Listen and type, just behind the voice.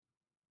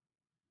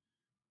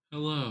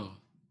Hello.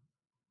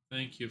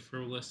 Thank you for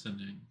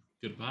listening.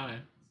 Goodbye.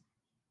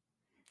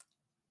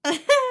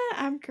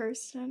 I'm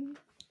Kirsten.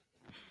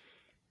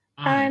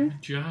 I'm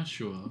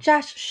Joshua.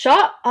 Josh,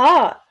 shut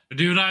up.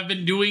 Dude, I've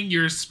been doing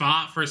your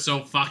spot for so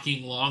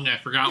fucking long, I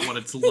forgot what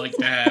it's like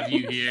to have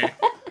you here.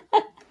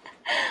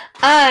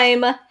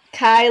 I'm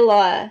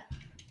Kyla.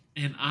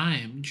 And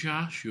I'm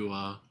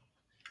Joshua.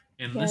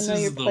 And Yeah, this know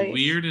your is the place.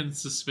 weird and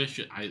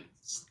suspicious.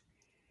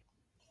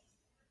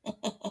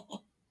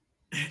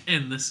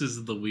 And this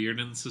is the weird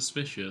and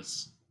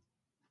suspicious.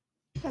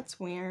 That's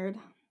weird.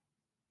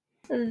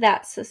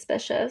 That's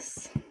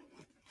suspicious.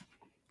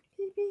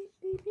 Beep, beep,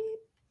 beep,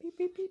 beep, beep,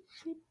 beep, beep,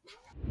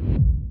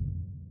 beep.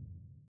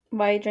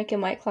 Why are you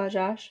drinking White Claw,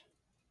 Josh?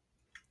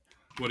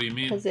 What do you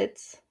mean? Because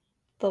it's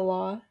the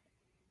law.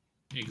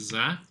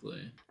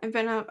 Exactly. I've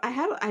been up.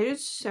 I did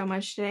so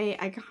much today.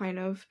 I kind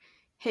of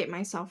hate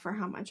myself for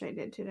how much I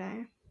did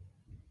today.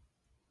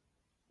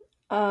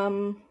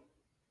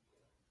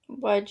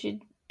 Why'd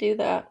you do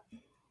that?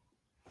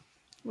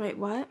 Wait,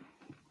 what?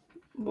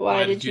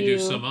 Why did you do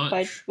so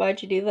much?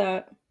 Why'd you do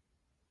that?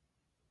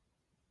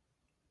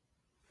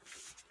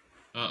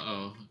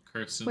 Uh-oh.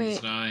 Kirsten's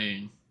Wait.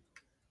 dying.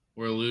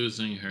 We're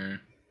losing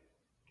her.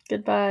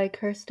 Goodbye,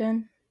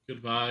 Kirsten.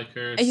 Goodbye, Are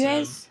Kirsten. you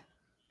guys?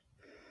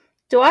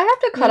 Do I have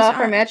to cut Those off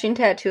our aren't- matching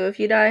tattoo if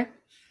you die?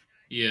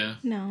 Yeah.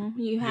 No,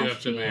 you You have,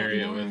 have to get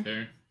marry it more. with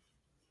her.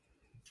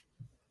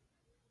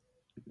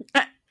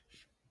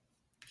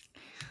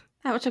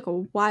 That took a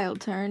wild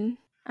turn.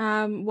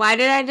 Why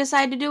did I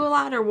decide to do a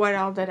lot, or what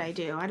all did I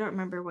do? I don't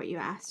remember what you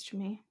asked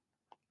me.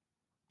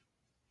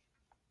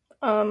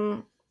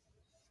 I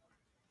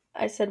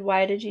said,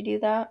 why did you do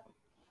that?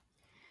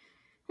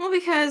 Well,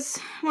 because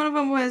one of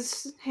them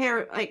was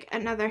hair, like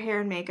another hair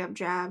and makeup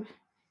job,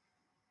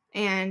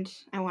 and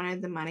I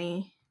wanted the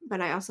money, but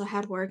I also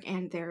had work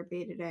and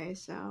therapy today,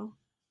 so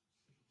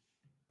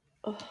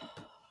Ugh,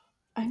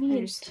 I I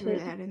need just threw to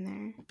that in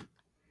there.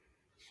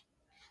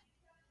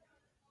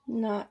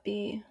 not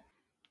be.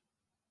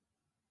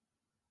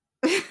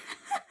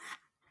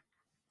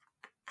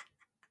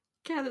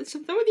 God, there's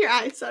something with your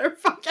eyes that are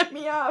fucking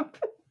me up.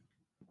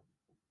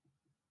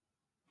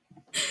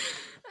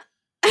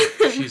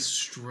 She's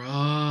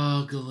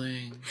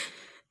struggling.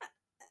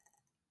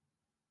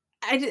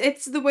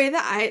 It's the way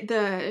that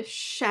the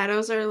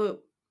shadows are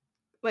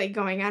like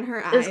going on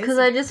her eyes. It's because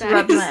I just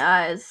rubbed my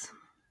eyes.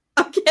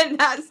 Okay,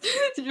 that's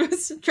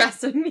just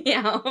stressing me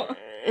out.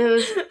 It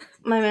was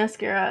my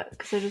mascara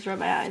because I just rubbed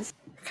my eyes.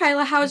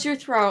 Kyla, how's your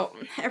throat?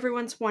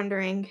 Everyone's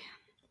wondering.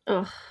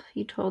 Ugh,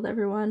 you told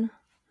everyone.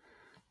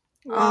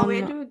 Well, we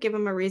had to give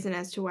them a reason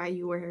as to why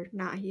you were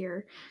not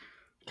here.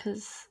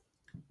 Because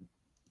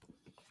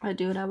I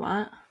do what I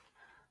want.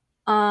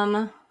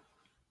 I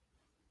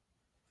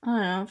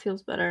don't know, it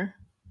feels better.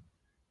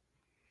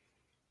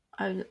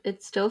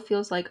 It still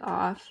feels like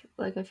off.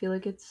 Like I feel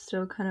like it's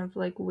still kind of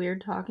like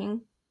weird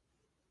talking.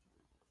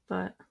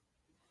 But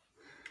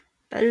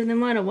better than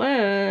what it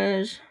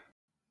was.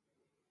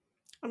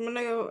 I'm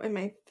gonna go in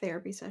my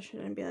therapy session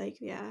and be like,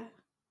 yeah,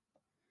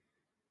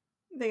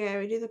 the guy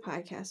we do the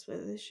podcast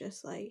with is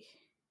just like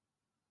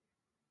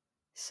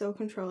so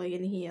controlling,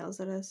 and he yells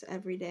at us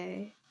every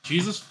day.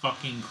 Jesus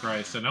fucking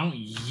Christ, I don't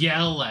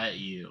yell at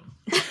you.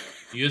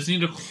 You just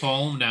need to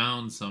calm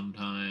down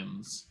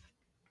sometimes.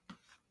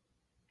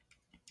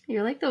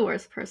 You're like the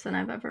worst person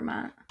I've ever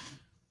met.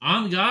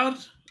 On God,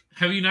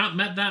 have you not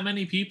met that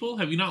many people?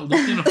 Have you not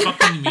looked in a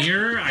fucking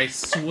mirror? I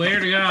swear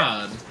to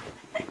God.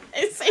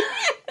 I see.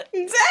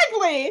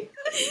 Exactly.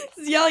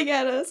 He's yelling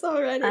at us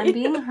already. I'm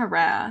being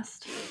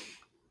harassed.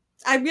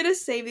 I'm gonna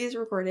save these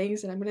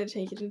recordings and I'm gonna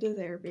take it into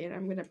therapy and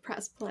I'm gonna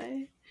press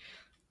play.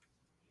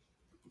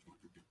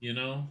 You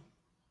know,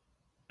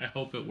 I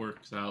hope it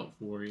works out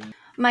for you.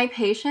 My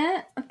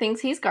patient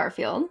thinks he's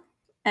Garfield,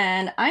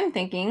 and I'm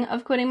thinking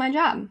of quitting my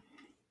job.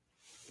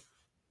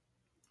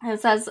 It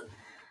says,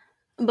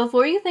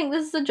 before you think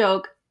this is a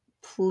joke,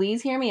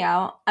 please hear me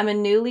out. I'm a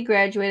newly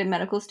graduated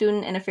medical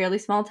student in a fairly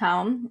small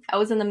town. I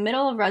was in the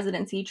middle of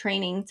residency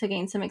training to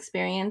gain some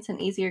experience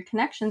and easier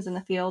connections in the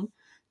field,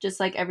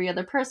 just like every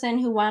other person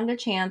who wanted a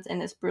chance in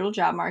this brutal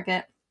job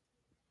market.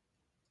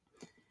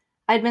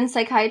 I'd been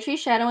psychiatry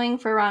shadowing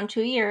for around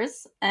 2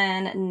 years,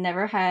 and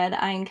never had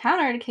I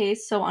encountered a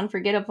case so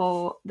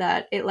unforgettable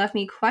that it left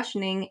me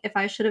questioning if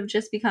I should have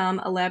just become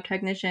a lab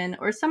technician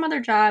or some other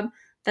job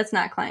that's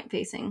not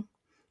client-facing.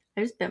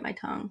 I just bit my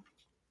tongue.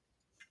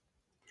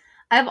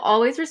 I've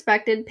always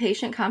respected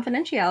patient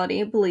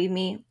confidentiality, believe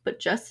me, but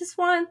just this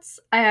once,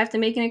 I have to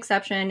make an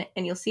exception,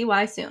 and you'll see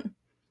why soon.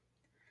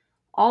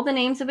 All the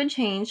names have been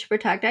changed to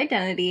protect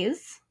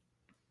identities.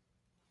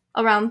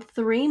 Around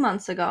 3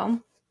 months ago,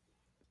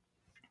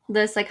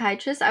 the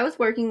psychiatrist I was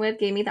working with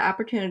gave me the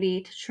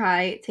opportunity to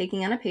try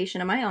taking on a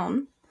patient of my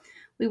own.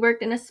 We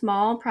worked in a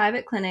small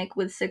private clinic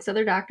with 6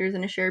 other doctors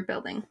in a shared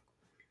building.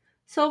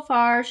 So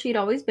far, she'd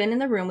always been in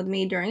the room with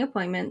me during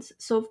appointments,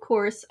 so of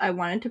course I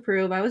wanted to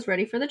prove I was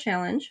ready for the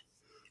challenge.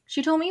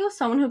 She told me it was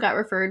someone who got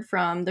referred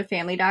from their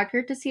family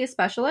doctor to see a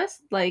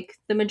specialist, like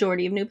the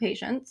majority of new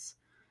patients.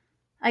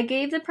 I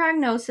gave the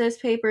prognosis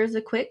papers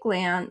a quick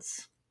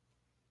glance.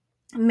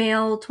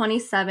 Male,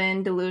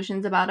 27,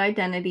 delusions about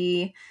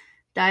identity,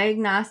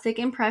 diagnostic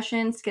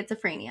impression,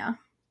 schizophrenia.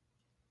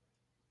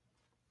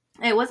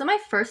 It wasn't my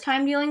first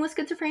time dealing with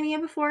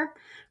schizophrenia before.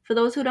 For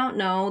those who don't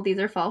know, these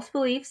are false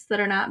beliefs that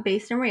are not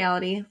based in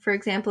reality. For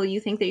example, you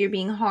think that you're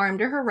being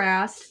harmed or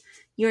harassed.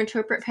 You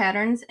interpret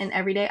patterns in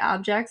everyday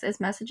objects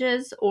as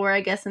messages, or I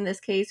guess in this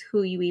case,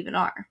 who you even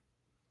are.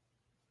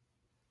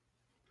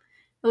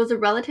 It was a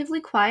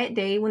relatively quiet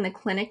day when the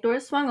clinic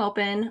doors swung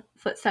open.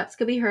 Footsteps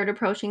could be heard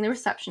approaching the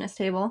receptionist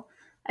table.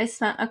 I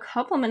spent a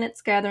couple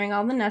minutes gathering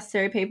all the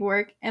necessary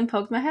paperwork and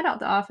poked my head out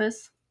the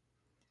office.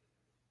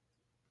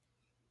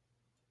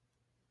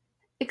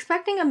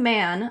 Expecting a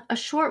man, a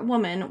short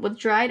woman with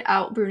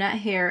dried-out brunette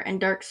hair and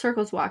dark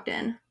circles walked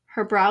in.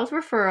 Her brows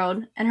were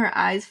furrowed, and her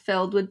eyes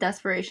filled with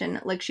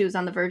desperation like she was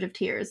on the verge of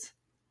tears.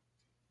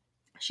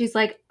 She's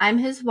like, "I'm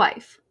his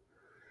wife."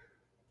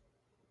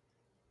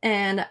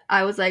 And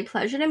I was like,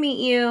 "Pleasure to meet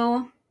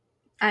you.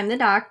 I'm the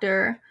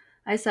doctor."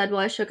 I said while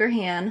I shook her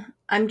hand.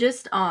 I'm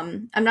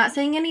not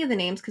saying any of the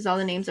names because all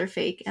the names are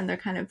fake and they're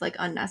kind of like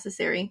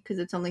unnecessary because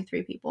it's only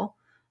 3 people.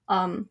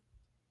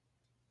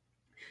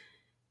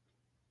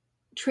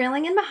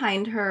 Trailing in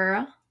behind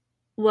her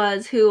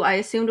was who I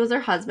assumed was her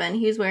husband.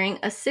 He was wearing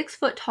a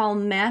 6-foot-tall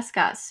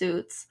mascot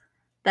suit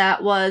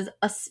that was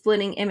a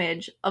splitting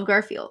image of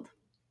Garfield.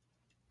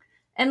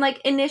 And like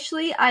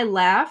initially I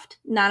laughed,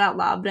 not out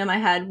loud, but in my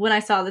head when I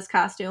saw this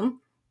costume.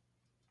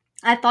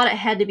 I thought it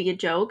had to be a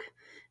joke.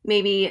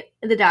 Maybe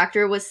the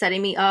doctor was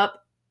setting me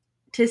up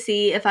to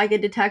see if I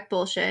could detect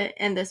bullshit,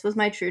 and this was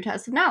my true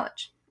test of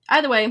knowledge.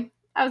 Either way,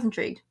 I was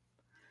intrigued.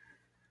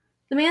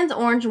 The man's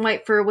orange and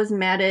white fur was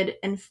matted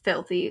and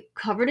filthy,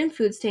 covered in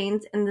food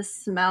stains, and the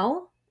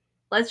smell,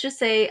 let's just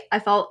say I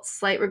felt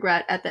slight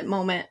regret at that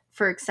moment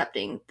for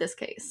accepting this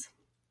case.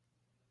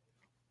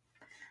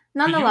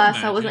 Nonetheless,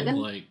 I wasn't going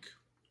to... like,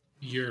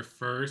 your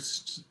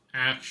first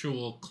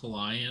actual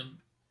client,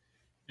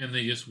 and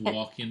they just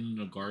walk in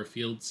a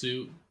Garfield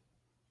suit?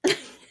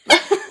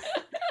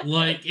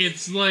 Like,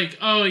 it's like,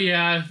 oh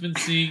yeah, I've been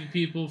seeing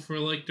people for,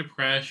 like,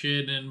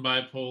 depression and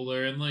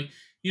bipolar, and, like,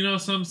 you know,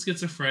 some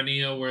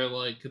schizophrenia where,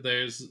 like,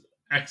 there's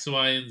X,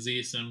 Y, and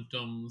Z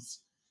symptoms.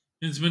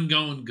 It's been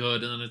going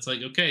good, and then it's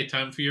like, okay,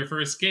 time for your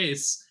first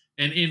case,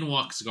 and in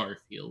walks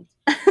Garfield.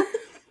 They're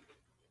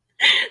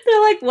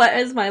like, what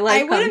is my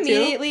life come to? I would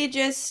immediately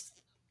just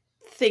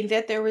think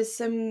that there was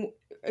some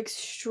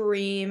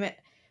extreme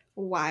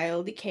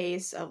wild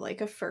case of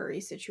like a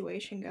furry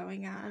situation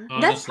going on. Honestly,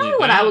 that's probably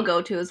what I would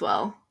go to as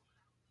well.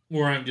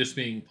 Or I'm just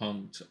being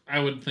punked. I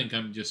would think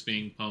I'm just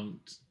being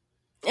punked.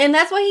 And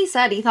that's what he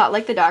said. He thought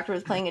like the doctor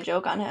was playing a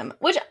joke on him.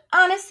 Which,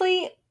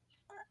 honestly,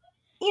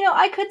 you know,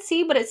 I could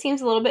see, but it seems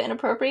a little bit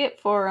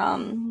inappropriate for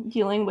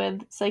dealing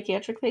with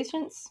psychiatric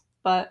patients.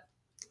 But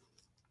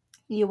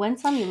you win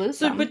some, you lose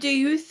some. But do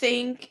you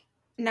think,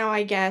 now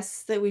I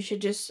guess, that we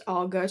should just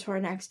all go to our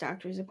next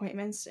doctor's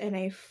appointments in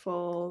a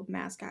full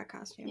mascot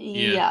costume?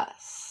 Yeah.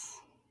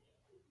 Yes.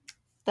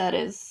 That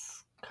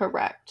is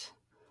correct.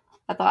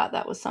 I thought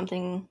that was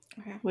something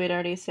we had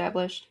already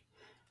established.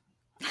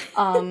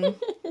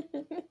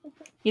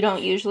 You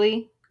don't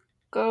usually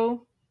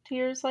go to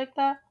yours like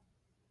that?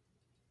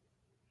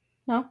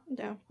 No?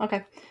 No.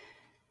 Okay.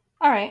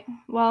 All right.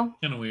 Well.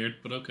 Kind of weird,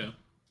 but okay.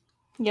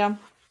 Yeah.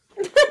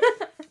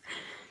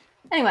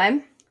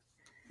 Anyway.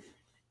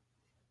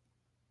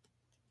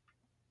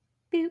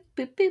 Boop,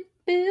 boop, boop,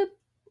 boop.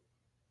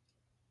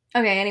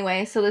 Okay,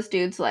 anyway, so this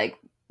dude's like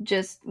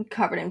just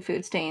covered in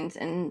food stains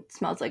and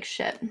smells like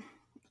shit.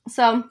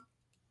 So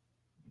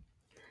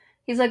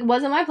he's like,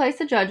 wasn't my place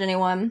to judge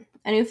anyone.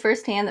 I knew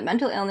firsthand that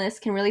mental illness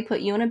can really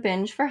put you in a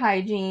binge for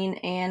hygiene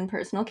and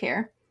personal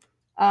care.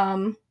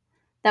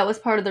 That was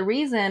part of the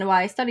reason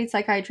why I studied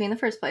psychiatry in the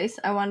first place.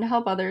 I wanted to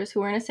help others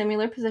who were in a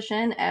similar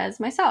position as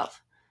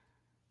myself.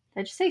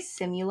 Did I just say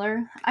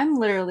similar? I'm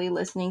literally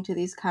listening to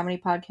these comedy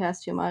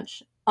podcasts too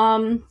much.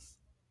 I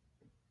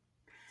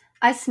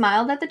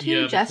smiled at the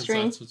two,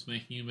 gesturing. That's what's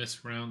making you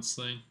mispronounce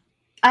things.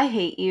 I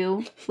hate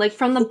you. Like,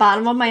 from the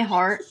bottom of my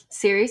heart.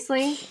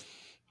 Seriously?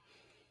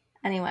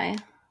 Anyway.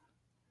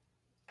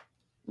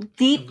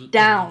 Deep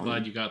down. I'm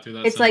glad you got through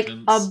that it's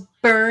sentence. Like a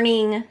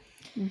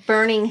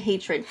burning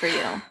hatred for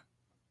you.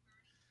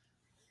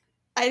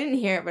 I didn't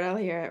hear it, but I'll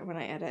hear it when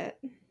I edit.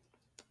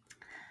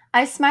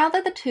 I smiled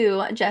at the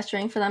two,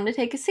 gesturing for them to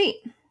take a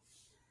seat.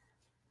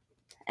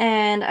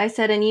 And I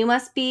said, and you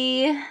must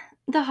be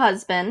the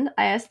husband,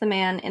 I asked the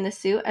man in the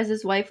suit as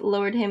his wife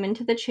lowered him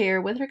into the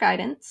chair with her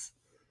guidance.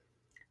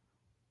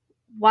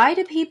 Why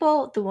do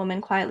people, the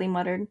woman quietly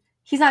muttered.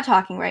 He's not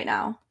talking right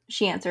now,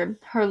 she answered,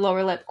 her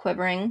lower lip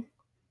quivering.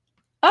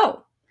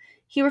 Oh,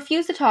 he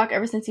refused to talk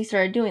ever since he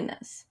started doing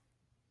this.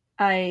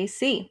 I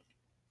see.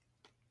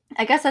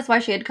 I guess that's why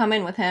she had come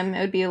in with him.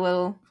 It would be a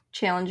little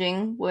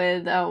challenging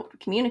without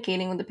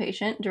communicating with the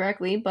patient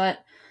directly,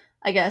 but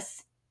I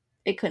guess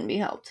it couldn't be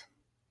helped.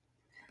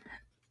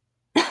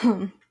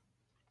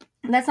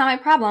 That's not my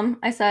problem,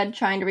 I said,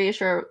 trying to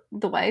reassure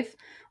the wife.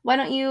 Why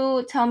don't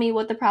you tell me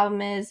what the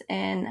problem is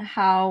and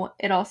how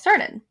it all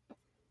started?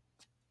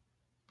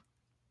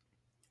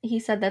 He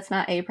said that's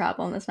not a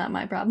problem. That's not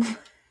my problem.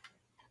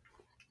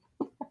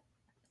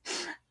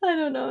 I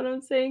don't know what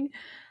I'm saying.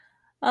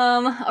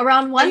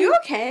 Around one... Are you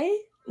okay?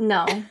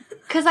 No.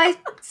 Because I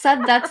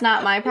said that's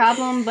not my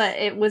problem, but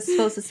it was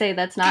supposed to say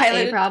that's not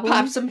Kyla a problem.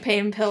 Pop some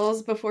pain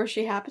pills before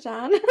she hopped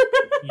on.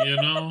 You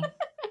know?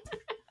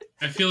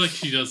 I feel like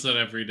she does that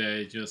every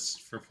day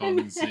just for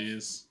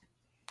funsies.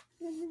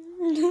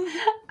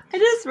 I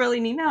just really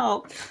need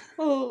help.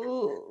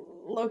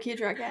 Oh, low-key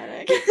drug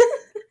addict.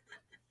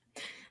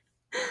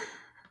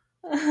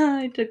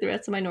 I took the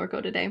rest of my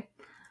Norco today.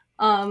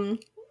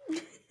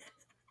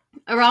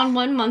 Around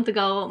 1 month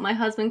ago, my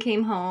husband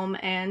came home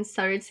and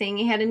started saying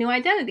he had a new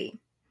identity.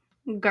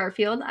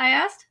 Garfield, I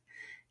asked.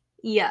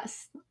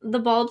 Yes. The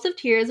bulbs of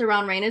tears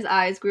around Raina's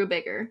eyes grew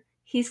bigger.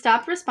 He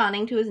stopped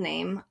responding to his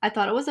name. I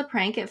thought it was a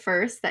prank at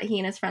first that he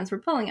and his friends were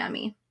pulling on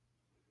me.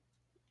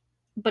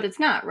 But it's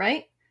not,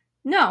 right?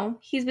 No,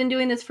 he's been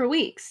doing this for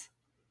weeks.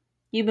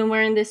 You've been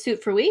wearing this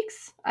suit for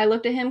weeks? I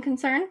looked at him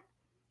concerned.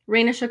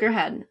 Raina shook her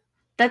head.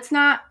 That's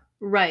not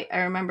right, I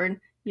remembered.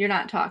 You're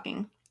not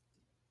talking.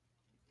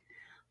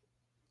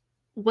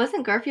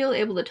 Wasn't Garfield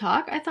able to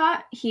talk? I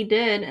thought he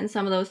did in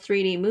some of those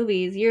 3D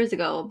movies years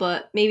ago,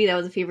 but maybe that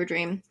was a fever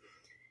dream.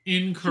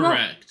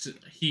 Incorrect.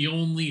 He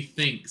only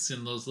thinks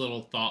in those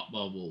little thought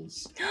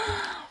bubbles.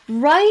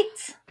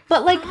 Right?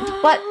 But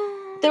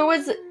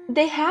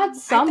they had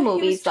some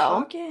movies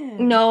though.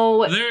 Talking.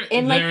 No,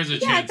 there's a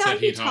chance that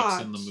he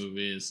talks in the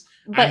movies.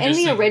 But in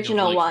the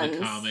original ones,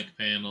 the comic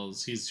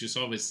panels, he's just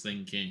always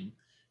thinking.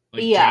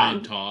 Like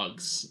John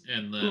talks,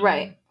 and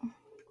then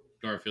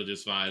Garfield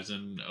just vibes,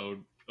 and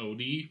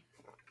Odie,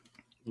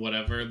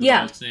 whatever the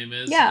dog's name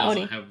is,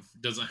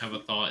 doesn't have a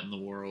thought in the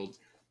world.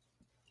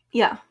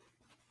 Yeah.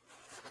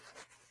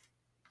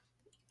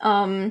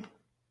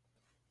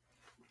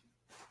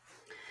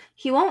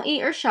 He won't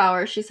eat or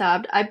shower, she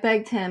sobbed. I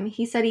begged him.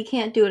 He said he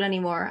can't do it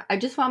anymore. I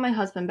just want my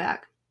husband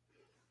back.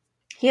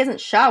 He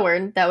hasn't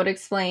showered. That would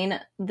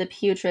explain the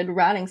putrid,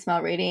 rotting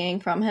smell radiating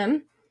from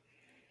him.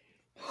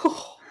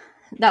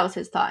 That was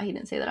his thought. He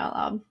didn't say that out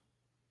loud.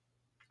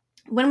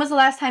 When was the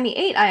last time he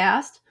ate? I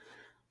asked.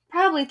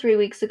 Probably 3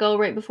 weeks ago,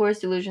 right before his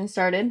delusion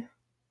started.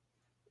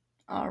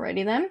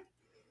 Alrighty then.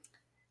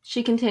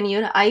 She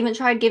continued, I even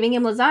tried giving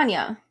him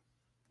lasagna.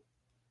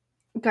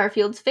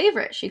 Garfield's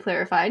favorite, she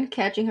clarified,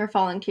 catching her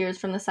falling tears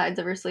from the sides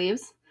of her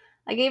sleeves.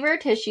 I gave her a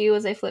tissue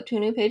as I flipped to a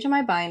new page of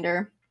my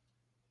binder.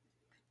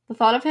 The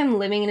thought of him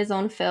living in his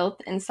own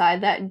filth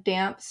inside that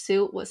damp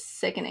suit was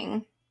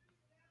sickening.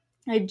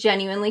 I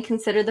genuinely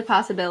considered the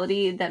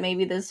possibility that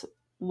maybe this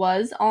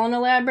was all an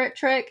elaborate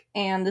trick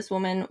and this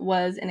woman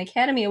was an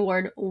Academy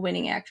Award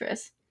winning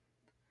actress.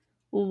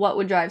 What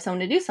would drive someone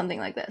to do something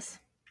like this?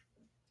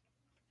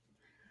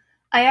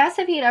 I asked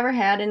if he had ever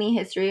had any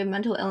history of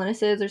mental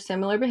illnesses or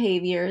similar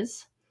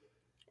behaviors,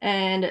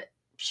 and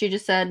she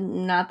just said,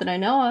 not that I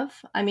know of.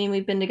 I mean,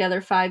 we've been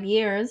together 5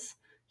 years.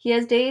 He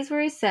has days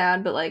where he's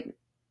sad, but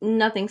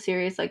nothing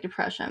serious like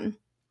depression.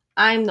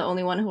 I'm the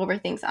only one who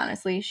overthinks,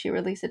 honestly. She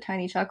released a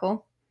tiny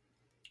chuckle.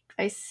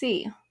 I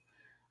see.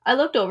 I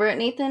looked over at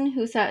Nathan,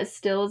 who sat as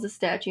still as a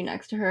statue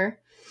next to her,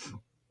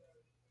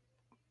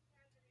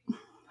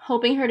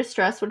 hoping her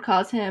distress would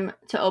cause him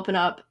to open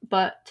up,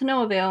 but to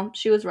no avail.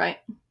 She was right.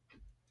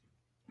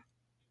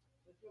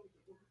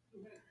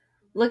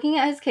 Looking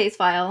at his case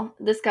file,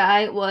 this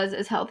guy was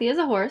as healthy as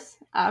a horse,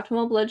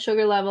 optimal blood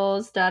sugar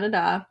levels,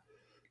 da-da-da.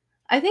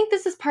 I think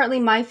this is partly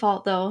my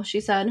fault, though,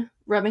 she said,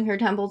 rubbing her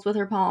temples with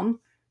her palm.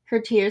 Her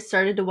tears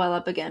started to well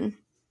up again.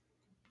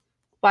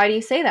 Why do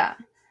you say that?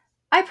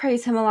 I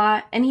praise him a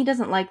lot, and he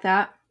doesn't like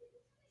that.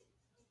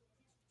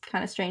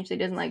 Kind of strange that he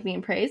doesn't like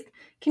being praised.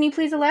 Can you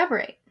please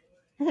elaborate?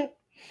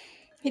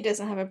 He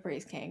doesn't have a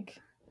praise kink.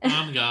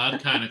 On God,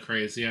 kind of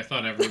crazy. I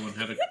thought everyone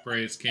had a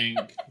praise kink,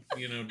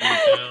 deep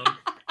down.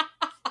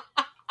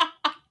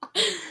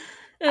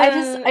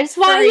 I just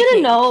want you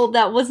to know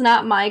that was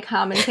not my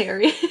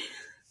commentary.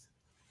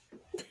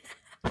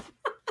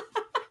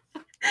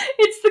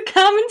 It's the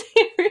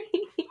commentary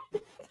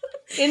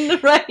in the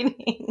writing.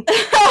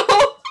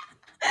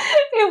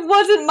 It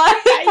wasn't my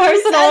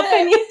personal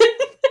opinion.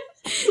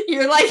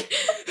 You're like,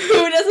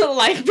 who doesn't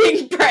like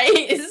being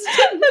praised?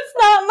 That's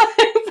not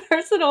my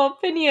personal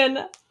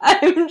opinion.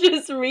 I'm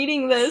just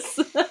reading this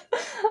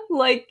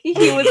like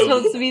he was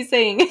supposed to be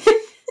saying.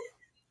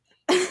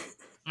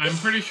 I'm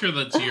pretty sure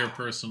that's your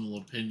personal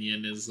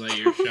opinion, is that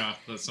you're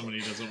shocked that somebody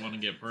doesn't want to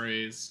get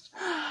praised.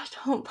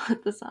 Don't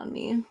put this on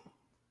me.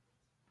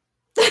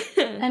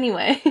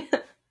 Anyway,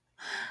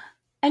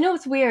 I know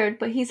it's weird,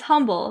 but he's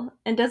humble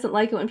and doesn't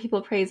like it when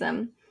people praise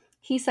him.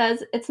 He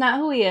says it's not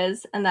who he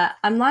is and that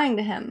I'm lying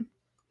to him.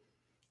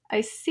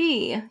 I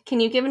see. Can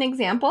you give an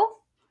example?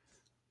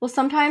 Well,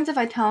 sometimes if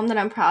I tell him that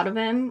I'm proud of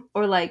him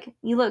or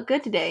you look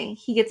good today,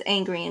 he gets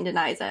angry and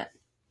denies it.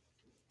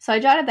 So I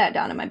jotted that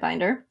down in my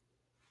binder.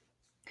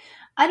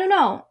 I don't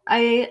know.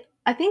 I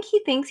I think he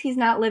thinks he's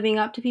not living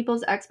up to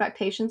people's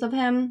expectations of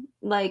him.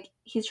 Like,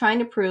 he's trying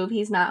to prove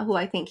he's not who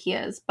I think he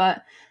is.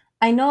 But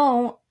I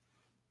know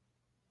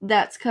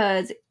that's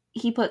because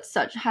he puts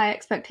such high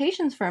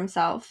expectations for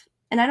himself,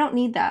 and I don't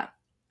need that.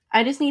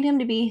 I just need him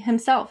to be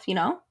himself, you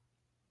know?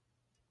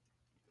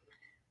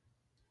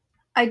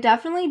 I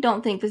definitely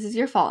don't think this is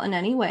your fault in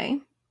any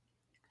way.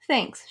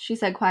 Thanks, she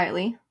said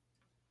quietly.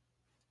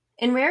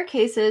 In rare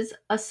cases,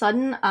 a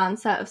sudden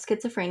onset of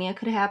schizophrenia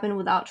could happen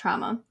without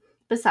trauma.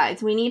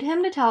 Besides, we need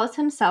him to tell us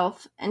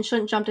himself and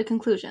shouldn't jump to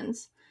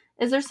conclusions.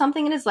 Is there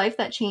something in his life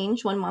that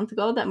changed 1 month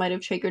ago that might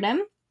have triggered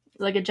him?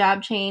 Like a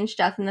job change,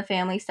 death in the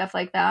family, stuff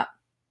like that?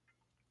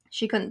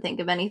 She couldn't think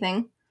of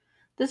anything.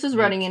 This was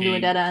running into a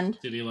dead end.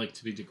 Did he like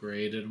to be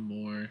degraded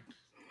more?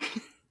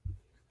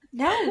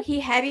 No,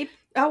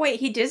 oh wait,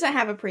 he doesn't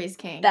have a praise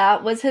king.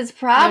 That was his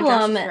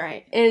problem, no,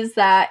 right. Is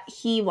that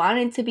he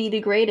wanted to be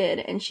degraded,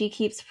 and she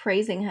keeps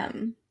praising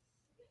him.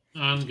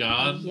 On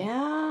God?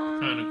 Yeah.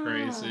 Kind of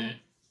crazy.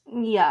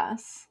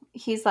 Yes.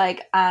 He's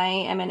like, I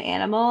am an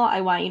animal.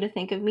 I want you to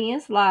think of me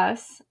as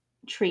less.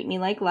 Treat me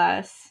like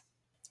less.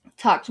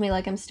 Talk to me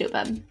like I'm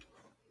stupid.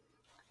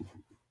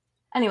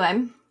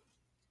 Anyway,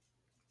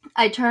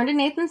 I turned to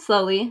Nathan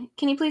slowly.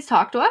 Can you please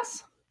talk to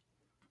us?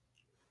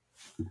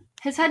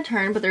 His head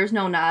turned, but there was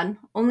no nod.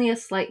 Only a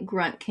slight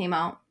grunt came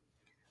out.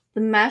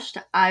 The meshed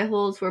eye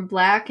holes were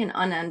black and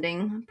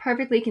unending,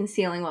 perfectly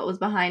concealing what was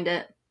behind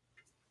it.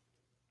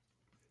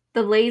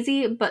 The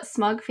lazy but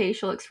smug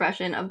facial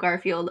expression of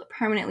Garfield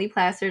permanently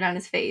plastered on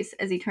his face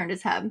as he turned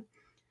his head.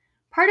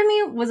 Part of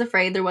me was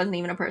afraid there wasn't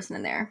even a person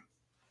in there.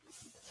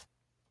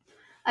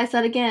 I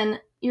said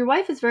again, your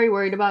wife is very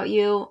worried about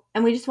you,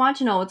 and we just want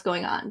to know what's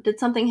going on. Did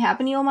something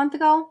happen to you a month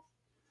ago?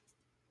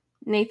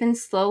 Nathan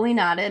slowly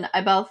nodded.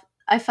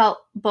 I felt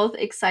both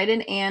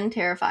excited and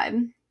terrified.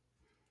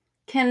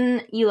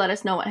 Can you let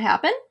us know what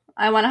happened?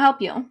 I want to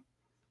help you.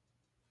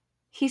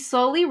 He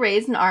slowly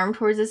raised an arm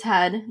towards his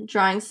head,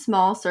 drawing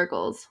small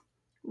circles.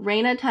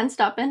 Raina tensed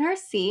up in her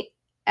seat,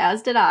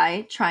 as did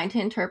I, trying to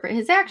interpret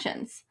his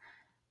actions.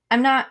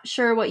 I'm not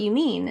sure what you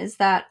mean. Is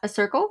that a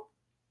circle?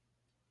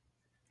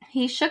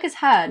 He shook his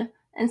head,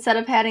 instead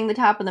of patting the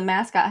top of the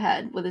mascot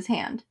head with his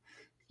hand.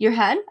 Your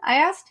head? I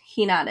asked.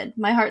 He nodded.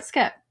 My heart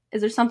skipped.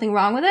 Is there something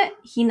wrong with it?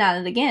 He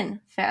nodded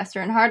again, faster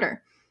and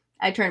harder.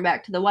 I turned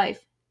back to the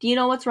wife. Do you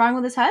know what's wrong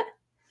with his head?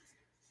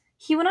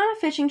 He went on a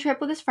fishing trip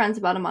with his friends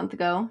about a month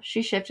ago.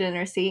 She shifted in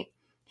her seat.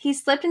 He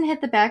slipped and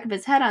hit the back of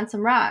his head on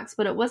some rocks,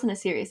 but it wasn't a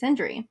serious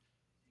injury.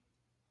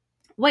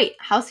 Wait,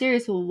 how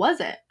serious was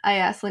it? I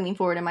asked, leaning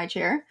forward in my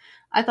chair.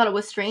 I thought it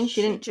was strange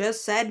she didn't...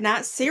 just said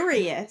not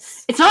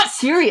serious. It's not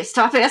serious.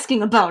 Stop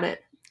asking about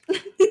it.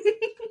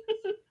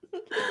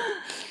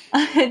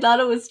 I thought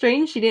it was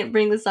strange she didn't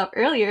bring this up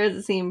earlier, as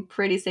it seemed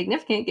pretty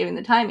significant given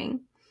the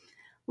timing.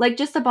 Like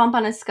just a bump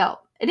on his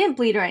scalp. It didn't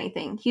bleed or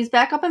anything. He was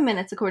back up in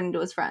minutes, according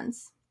to his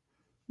friends.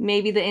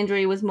 Maybe the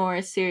injury was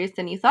more serious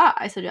than you thought,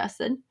 I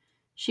suggested.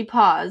 She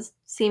paused,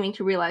 seeming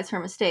to realize her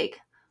mistake.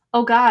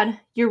 Oh God,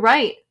 you're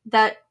right.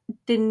 That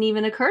didn't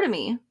even occur to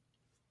me.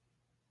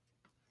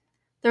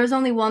 There was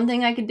only one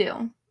thing I could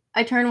do.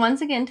 I turned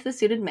once again to the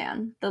suited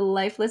man, the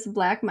lifeless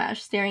black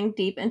mesh staring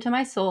deep into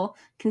my soul,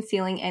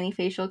 concealing any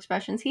facial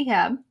expressions he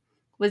had.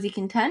 Was he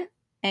content?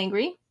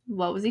 Angry?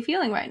 What was he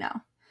feeling right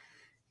now?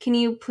 Can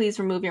you please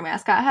remove your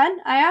mascot head?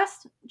 I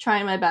asked,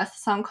 trying my best to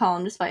sound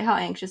calm despite how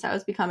anxious I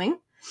was becoming.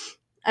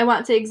 I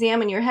want to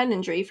examine your head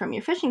injury from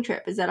your fishing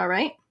trip. Is that all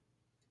right?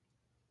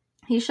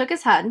 He shook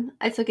his head.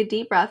 I took a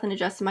deep breath and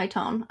adjusted my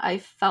tone. I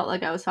felt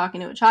like I was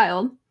talking to a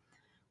child.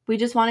 We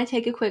just want to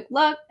take a quick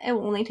look. It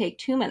will only take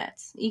 2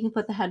 minutes. You can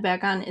put the head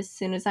back on as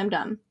soon as I'm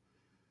done.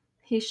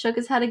 He shook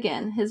his head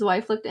again. His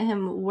wife looked at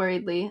him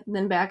worriedly,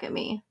 then back at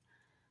me.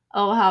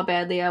 Oh, how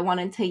badly I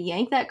wanted to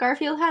yank that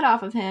Garfield head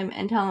off of him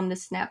and tell him to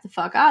snap the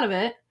fuck out of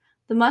it.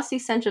 The musty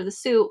stench of the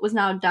suit was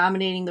now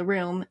dominating the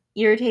room,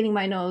 irritating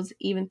my nose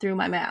even through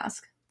my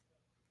mask.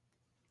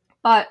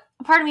 But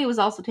a part of me was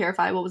also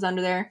terrified what was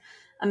under there.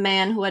 A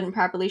man who hadn't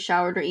properly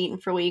showered or eaten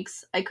for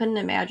weeks. I couldn't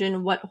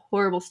imagine what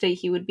horrible state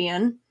he would be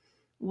in.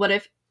 What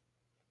if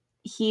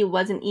he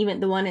wasn't even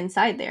the one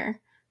inside there?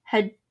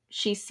 Had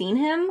she seen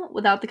him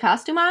without the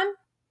costume on?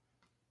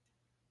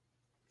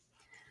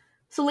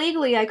 So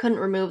legally, I couldn't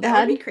remove the head.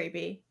 That would be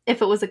creepy.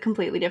 If it was a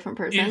completely different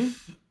person.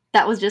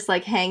 That was just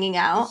like hanging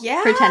out,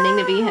 pretending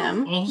to be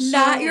him. Also,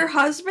 not your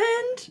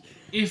husband?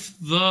 If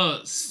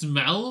the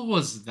smell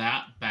was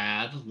that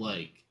bad,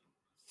 like,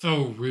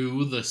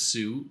 through the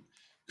suit,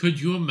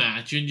 could you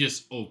imagine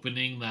just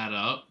opening that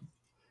up?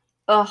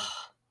 Ugh.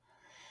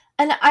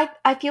 And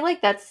I feel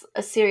like that's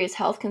a serious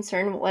health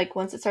concern. Like,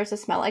 once it starts to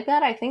smell like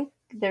that, I think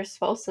they're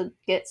supposed to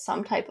get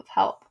some type of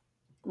help.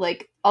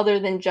 Like, other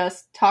than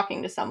just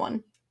talking to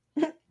someone.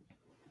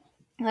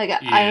 Like, yeah.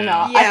 I don't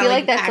know. Yeah, I feel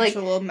like that's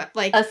actual,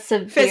 like a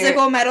severe...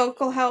 physical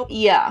medical help.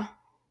 Yeah.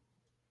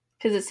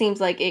 Because it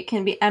seems like it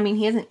can be... I mean,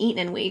 he hasn't eaten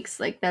in weeks.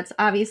 Like, that's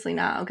obviously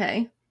not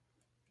okay.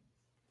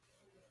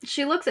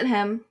 She looks at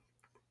him.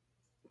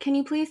 Can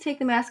you please take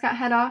the mascot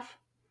head off?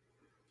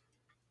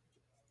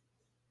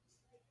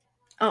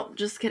 Oh,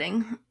 just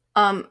kidding.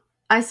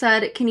 I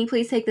said, "Can you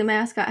please take the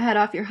mascot head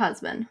off your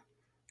husband?"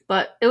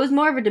 But it was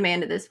more of a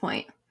demand at this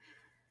point.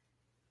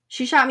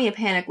 She shot me a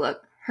panic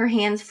look. Her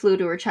hands flew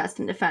to her chest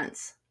in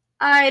defense.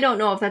 "I don't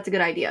know if that's a good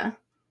idea.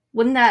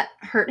 Wouldn't that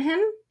hurt him?"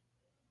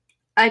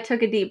 I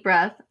took a deep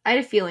breath. I had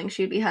a feeling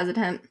she'd be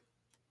hesitant.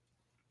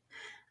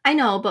 "I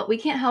know, but we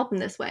can't help him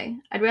this way.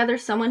 I'd rather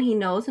someone he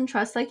knows and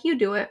trusts like you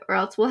do it, or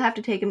else we'll have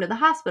to take him to the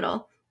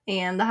hospital,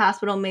 and the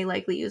hospital may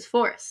likely use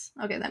force."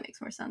 Okay, that makes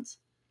more sense.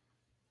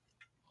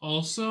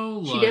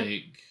 Also, She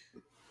did.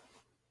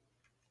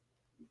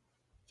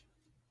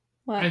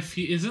 What?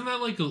 isn't that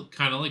like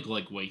kind of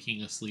like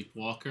waking a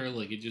sleepwalker?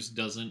 Like it just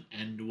doesn't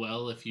end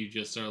well if you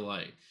just are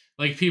like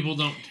people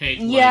don't take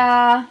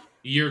Yeah.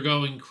 you're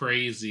going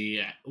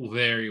crazy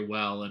very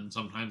well, and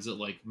sometimes it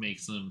like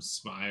makes them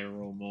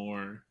spiral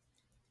more.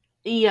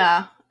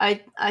 Yeah,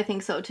 I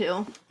think so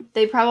too.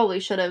 They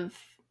probably should have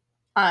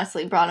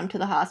honestly brought him to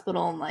the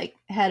hospital and like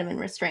had him in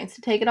restraints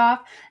to take it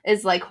off.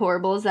 As like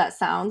horrible as that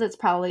sounds, it's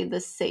probably the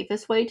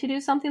safest way to do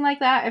something like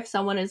that if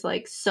someone is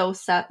like so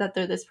set that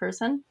they're this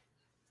person.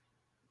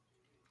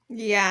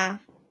 Yeah.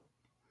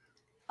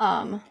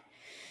 At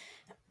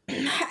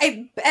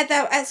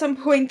some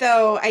point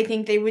though, I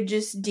think they would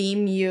just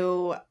deem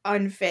you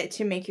unfit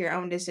to make your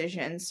own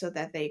decisions so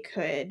that they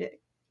could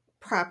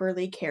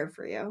properly care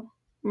for you.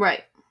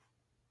 Right.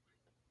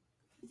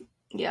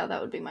 Yeah,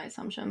 that would be my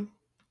assumption.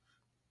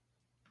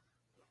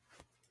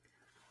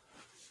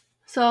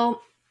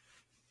 So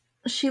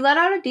she let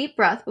out a deep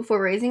breath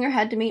before raising her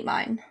head to meet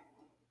mine.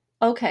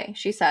 "Okay,"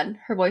 she said,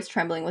 her voice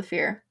trembling with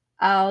fear.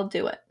 "I'll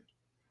do it."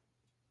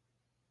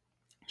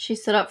 She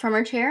stood up from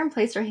her chair and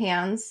placed her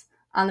hands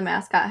on the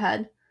mascot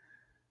head.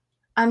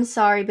 "I'm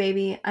sorry,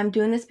 baby. I'm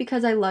doing this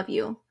because I love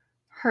you."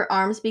 Her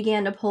arms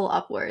began to pull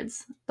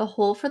upwards, the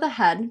hole for the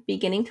head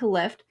beginning to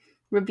lift,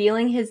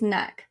 revealing his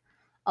neck.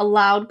 A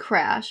loud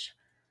crash.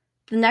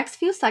 The next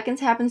few seconds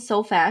happened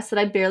so fast that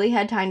I barely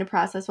had time to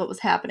process what was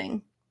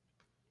happening.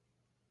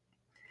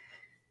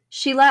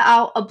 She let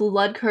out a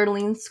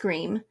blood-curdling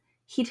scream.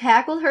 He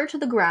tackled her to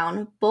the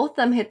ground. Both of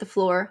them hit the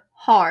floor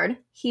hard.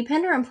 He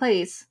pinned her in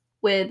place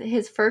with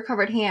his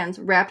fur-covered hands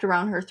wrapped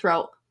around her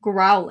throat,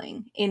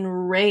 growling,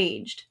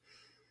 enraged.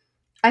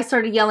 I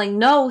started yelling,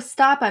 "No,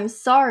 stop, I'm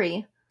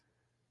sorry."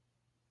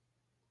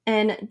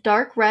 And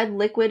dark red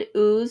liquid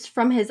oozed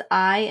from his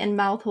eye and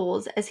mouth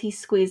holes as he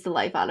squeezed the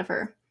life out of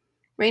her.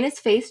 Raina's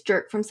face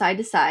jerked from side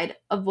to side,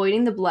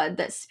 avoiding the blood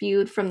that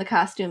spewed from the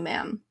costume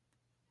man.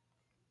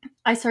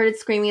 I started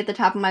screaming at the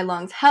top of my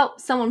lungs, "Help!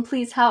 Someone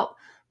please help!"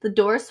 The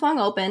door swung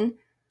open,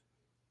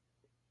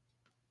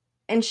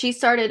 and she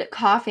started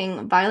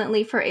coughing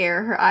violently for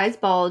air. Her eyes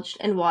bulged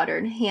and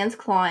watered, hands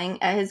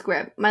clawing at his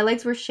grip. My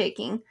legs were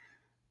shaking.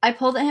 I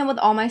pulled at him with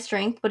all my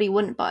strength, but he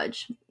wouldn't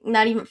budge.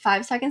 Not even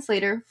 5 seconds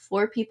later,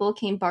 4 people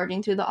came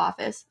barging through the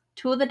office.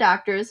 2 of the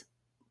doctors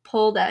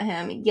pulled at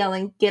him,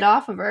 yelling, "Get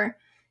off of her!"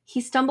 He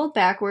stumbled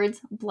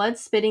backwards, blood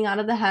spitting out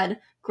of the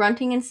head,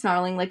 grunting and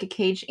snarling like a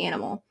caged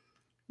animal.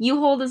 "You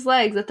hold his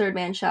legs," the third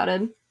man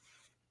shouted.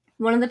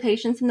 One of the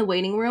patients in the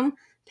waiting room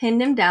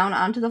pinned him down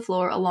onto the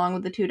floor along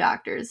with the 2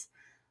 doctors.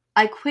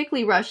 I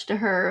quickly rushed to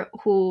her,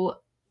 who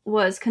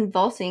was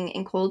convulsing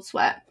in cold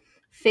sweat,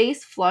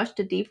 face flushed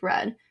a deep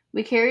red.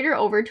 We carried her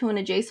over to an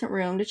adjacent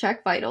room to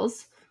check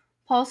vitals.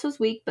 Pulse was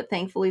weak, but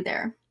thankfully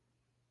there.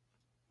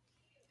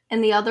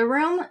 In the other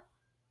room,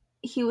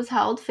 he was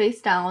held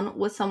face down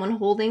with someone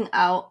holding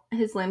out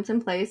his limbs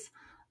in place.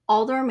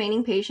 All the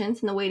remaining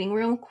patients in the waiting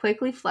room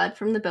quickly fled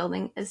from the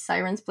building as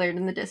sirens blared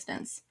in the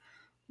distance.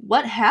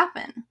 "What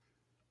happened?"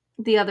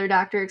 the other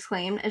doctor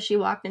exclaimed as she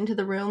walked into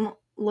the room,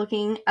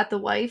 looking at the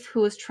wife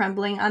who was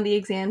trembling on the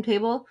exam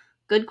table.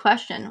 "Good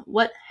question.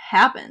 What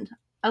happened?"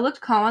 I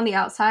looked calm on the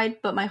outside,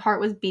 but my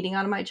heart was beating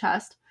out of my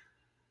chest.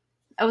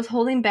 I was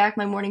holding back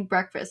my morning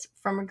breakfast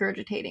from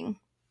regurgitating.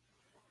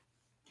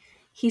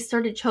 "He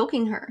started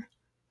choking her,"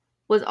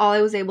 was all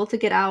I was able to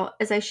get out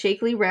as I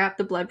shakily wrapped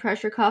the blood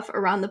pressure cuff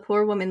around the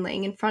poor woman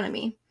laying in front of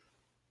me.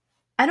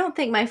 I don't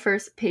think my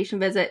first patient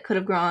visit could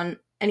have gone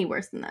any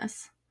worse than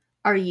this.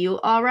 "Are you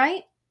all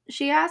right?"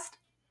 she asked.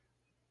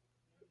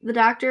 The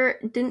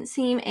doctor didn't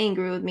seem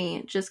angry with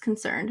me, just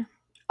concerned.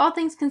 "All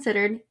things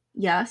considered,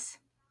 yes."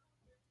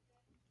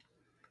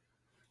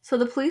 So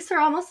the police are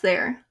almost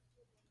there,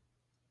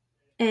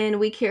 and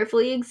we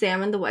carefully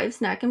examined the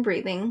wife's neck and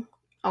breathing,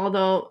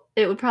 although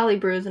it would probably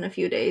bruise in a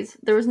few days.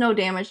 There was no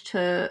damage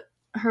to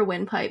her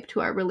windpipe,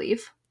 to our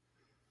relief.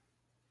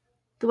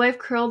 The wife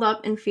curled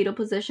up in fetal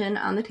position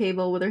on the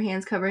table with her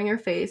hands covering her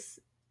face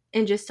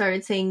and just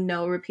started saying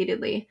no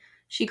repeatedly.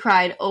 She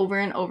cried over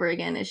and over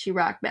again as she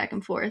rocked back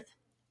and forth.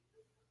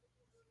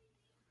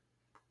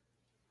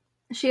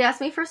 She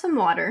asked me for some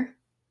water.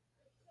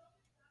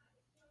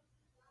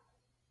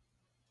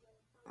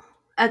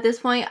 At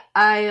this point,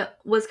 I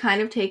was kind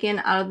of taken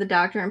out of the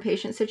doctor and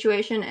patient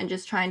situation and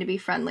just trying to be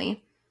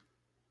friendly.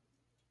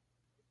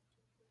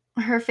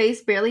 Her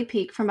face barely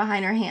peeked from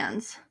behind her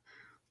hands.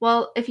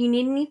 "Well, if you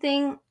need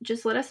anything,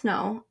 just let us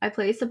know." I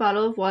placed a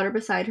bottle of water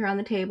beside her on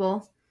the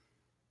table,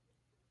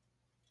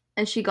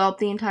 and she gulped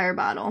the entire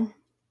bottle.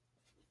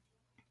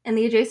 In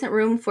the adjacent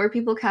room, 4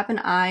 people kept an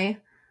eye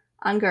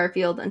on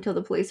Garfield until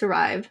the police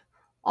arrived.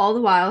 All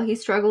the while, he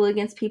struggled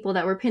against people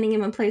that were pinning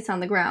him in place on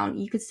the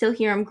ground. You could still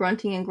hear him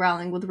grunting and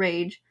growling with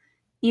rage,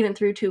 even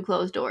through 2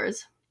 closed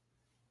doors.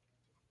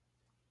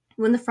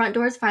 When the front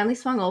doors finally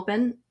swung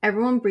open,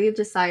 everyone breathed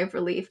a sigh of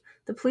relief.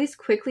 The police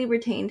quickly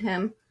retained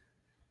him.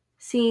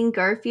 Seeing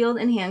Garfield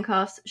in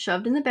handcuffs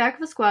shoved in the back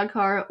of a squad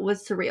car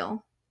was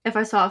surreal. If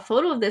I saw a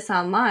photo of this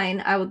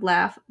online, I would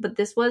laugh, but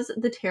this was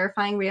the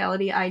terrifying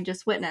reality I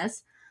just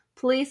witnessed.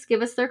 Police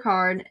gave us their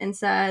card and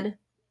said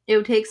it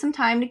would take some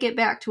time to get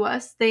back to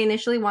us. They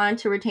initially wanted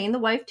to retain the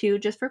wife too,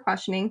 just for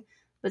questioning,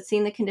 but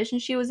seeing the condition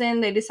she was in,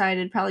 they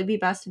decided it'd probably be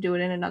best to do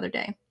it in another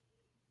day.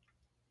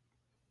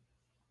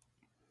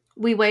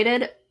 We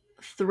waited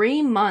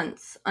 3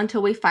 months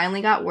until we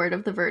finally got word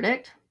of the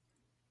verdict.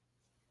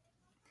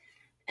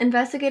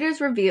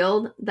 Investigators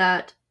revealed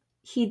that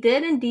he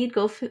did indeed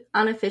go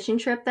on a fishing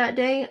trip that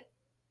day,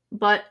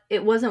 but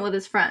it wasn't with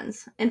his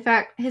friends. In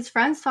fact, his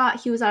friends thought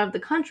he was out of the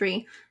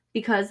country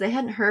because they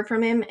hadn't heard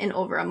from him in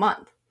over a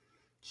month.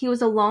 He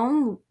was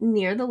alone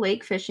near the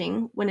lake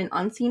fishing when an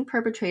unseen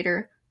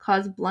perpetrator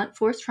caused blunt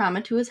force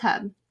trauma to his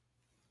head.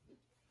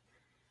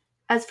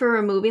 As for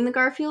removing the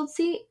Garfield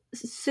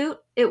suit,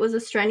 it was a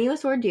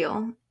strenuous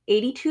ordeal.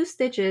 82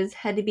 stitches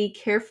had to be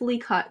carefully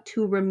cut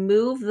to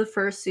remove the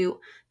fursuit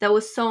that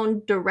was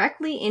sewn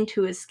directly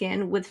into his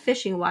skin with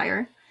fishing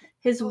wire.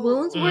 His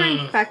wounds were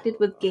infected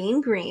with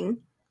gangrene,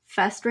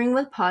 festering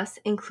with pus,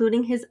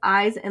 including his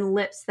eyes and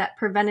lips that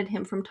prevented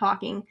him from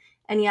talking.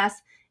 And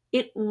yes,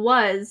 it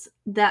was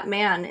that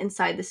man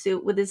inside the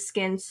suit with his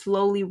skin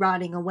slowly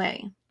rotting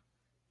away.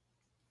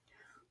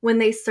 When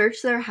they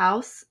searched their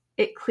house,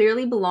 it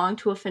clearly belonged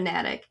to a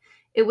fanatic.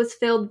 It was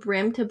filled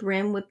brim to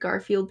brim with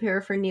Garfield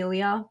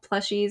paraphernalia,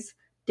 plushies,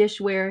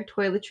 dishware,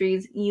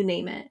 toiletries, you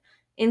name it.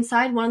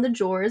 Inside one of the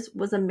drawers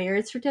was a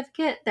marriage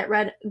certificate that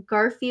read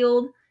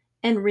Garfield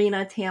and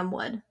Rena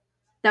Tamwood.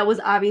 That was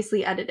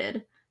obviously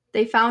edited.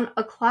 They found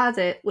a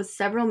closet with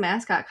several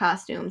mascot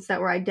costumes that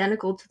were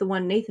identical to the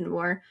one Nathan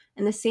wore,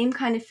 and the same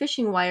kind of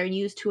fishing wire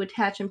used to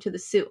attach him to the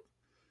suit.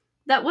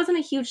 That wasn't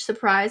a huge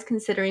surprise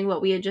considering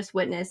what we had just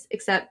witnessed,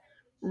 except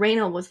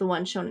Rena was the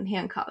one shown in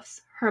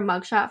handcuffs. Her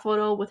mugshot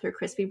photo with her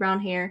crispy brown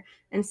hair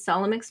and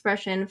solemn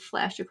expression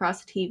flashed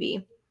across the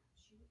TV.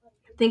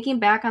 Thinking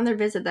back on their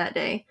visit that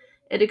day,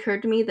 it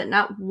occurred to me that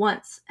not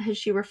once has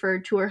she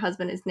referred to her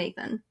husband as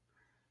Nathan.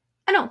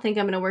 I don't think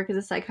I'm going to work as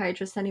a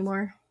psychiatrist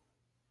anymore.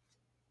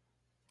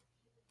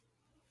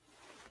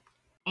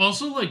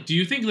 Also, do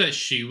you think that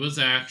she was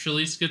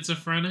actually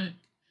schizophrenic?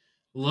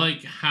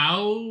 Why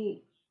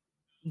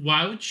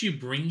would she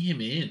bring him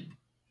in?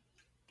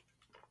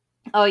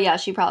 Oh, yeah,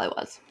 she probably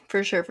was.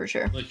 For sure.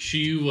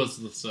 She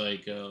was the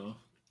psycho.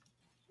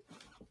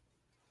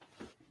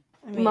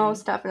 I mean,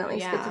 most definitely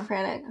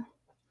schizophrenic.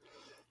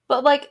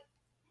 But,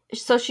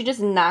 so she just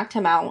knocked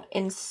him out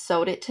and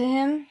sewed it to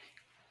him?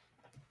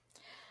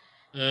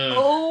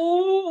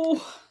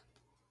 Oh!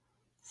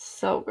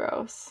 So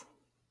gross.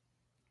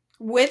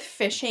 With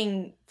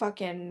fishing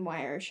fucking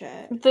wire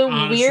shit. The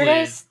honestly,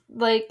 weirdest,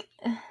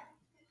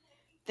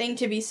 thing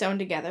to be sewn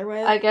together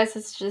with. I guess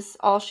it's just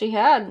all she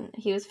had.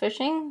 He was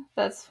fishing.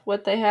 That's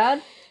what they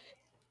had.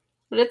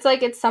 But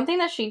it's something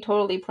that she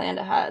totally planned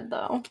ahead,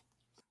 though.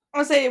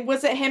 I'll say,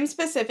 was it him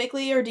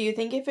specifically, or do you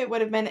think if it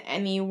would have been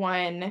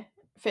anyone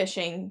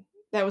fishing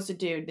that was a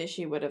dude, that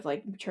she would have,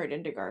 turned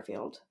into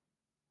Garfield?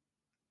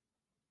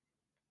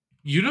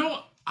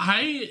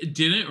 I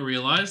didn't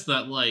realize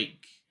that,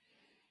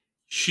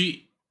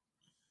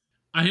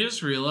 I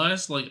just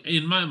realized,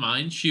 in my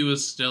mind, she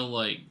was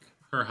still,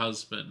 her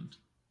husband.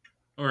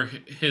 Or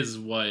his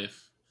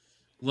wife.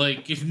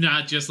 If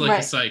not just, right.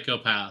 A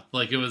psychopath.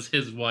 It was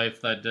his wife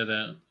that did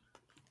it.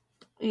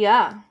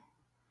 Yeah.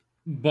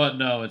 But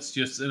no, it's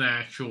just an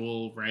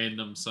actual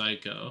random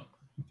psycho.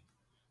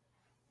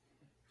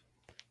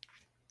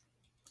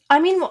 I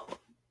mean...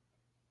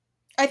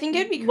 I think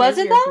it'd be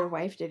crazier if your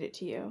wife did it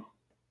to you.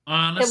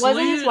 Honestly... It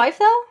wasn't his wife,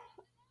 though?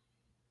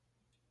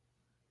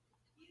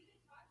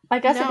 I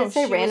guess it did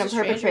say random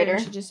perpetrator.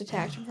 She just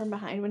attacked him from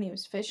behind when he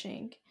was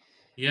fishing.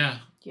 Yeah.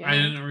 I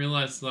didn't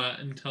realize that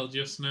until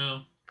just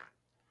now.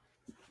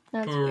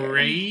 That's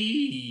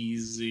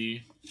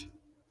crazy. Weird.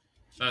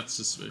 That's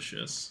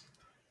suspicious.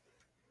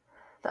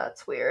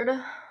 That's weird.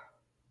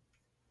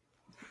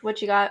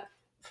 What you got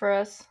for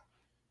us?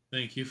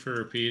 Thank you for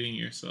repeating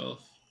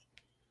yourself.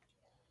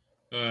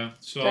 So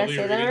Did I'll be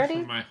reading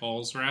from my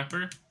Halls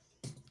wrapper.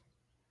 I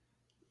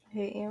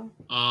hate you.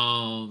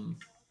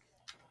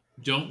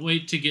 Don't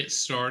wait to get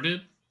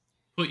started.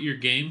 Put your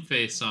game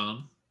face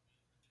on.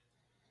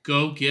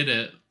 Go get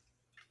it.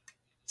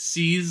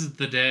 Seize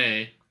the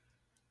day.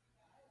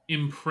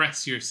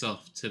 Impress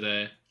yourself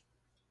today.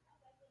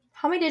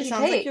 How many did you take? It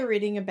sounds like you're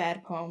reading a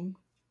bad poem.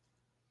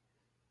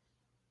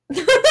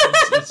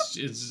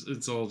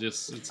 It's all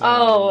just... It's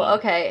all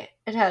okay.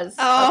 It has...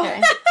 Oh.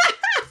 Okay.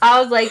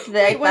 I was like,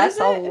 that's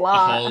a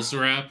lot. A Halls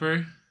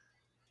wrapper.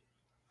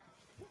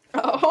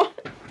 Oh.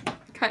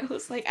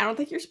 Kyla's like, I don't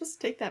think you're supposed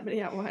to take that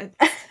many at once.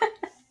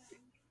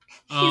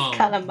 She's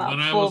got a When I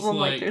mouthful of was them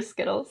like like they're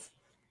Skittles.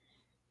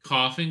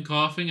 coughing,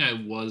 I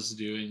was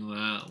doing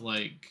that.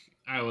 Like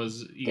I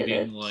was Did eating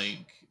it?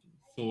 like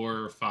 4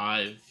 or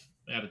 5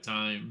 at a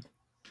time.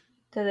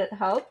 Did it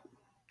help?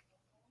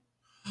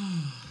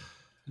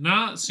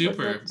 Not Was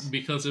super it?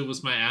 because it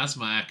was my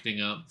asthma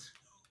acting up.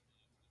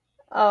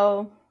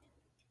 Oh,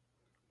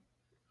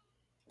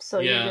 so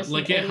you're Yeah, just an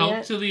like it helped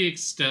idiot? to the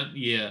extent,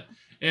 yeah.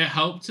 It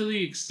helped to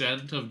the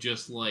extent of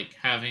just like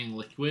having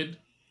liquid,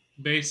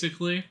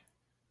 basically.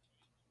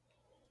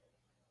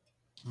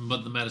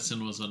 But the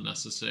medicine was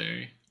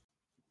unnecessary.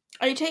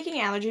 Are you taking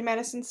allergy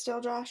medicine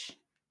still, Josh?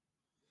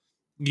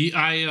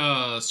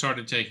 I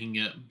started taking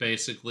it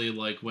basically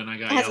like when I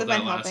got Has it yelled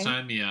been at last helping?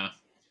 time. Yeah,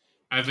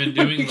 I've been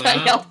When you doing got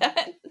that. yelled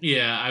at?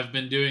 Yeah, I've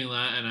been doing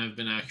that, and I've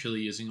been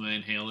actually using my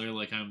inhaler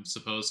like I'm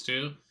supposed to.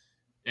 You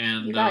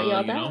And got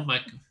yelled you know,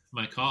 at?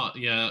 my call,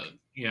 yeah,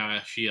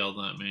 she yelled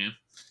at me.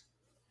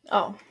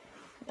 Oh,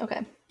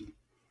 okay.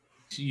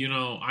 You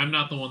know, I'm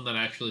not the one that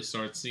actually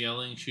starts the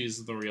yelling.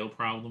 She's the real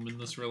problem in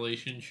this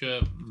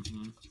relationship.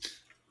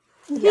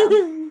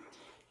 Yeah.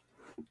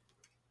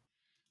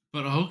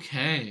 But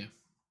okay,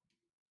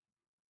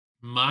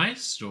 my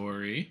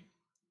story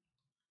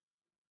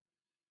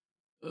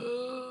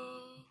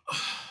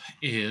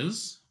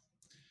is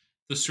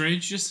the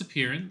strange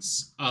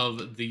disappearance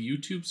of the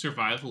YouTube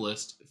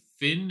survivalist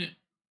Finn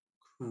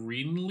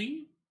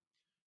Creanly,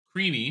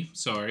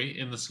 Creaney,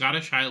 in the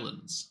Scottish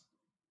Highlands.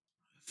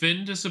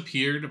 Finn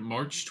disappeared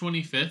March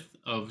 25th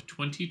of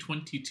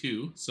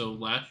 2022, so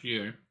last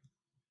year,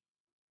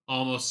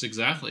 almost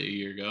exactly a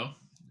year ago,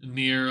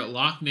 near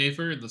Loch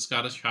Naver in the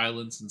Scottish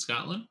Highlands in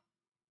Scotland.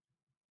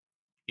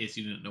 In case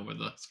you didn't know where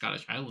the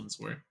Scottish Highlands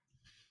were.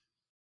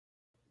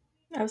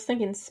 I was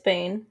thinking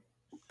Spain.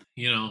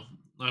 You know,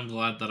 I'm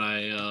glad that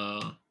I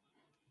I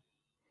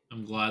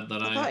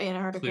thought cleared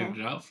Antarctica.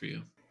 it out for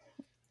you.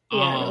 Yeah,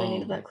 I really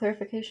needed that Um,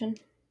 clarification.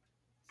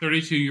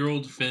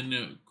 32-year-old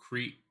Finn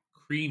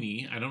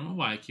Creaney. I don't know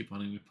why I keep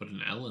wanting to put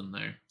an L in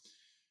there.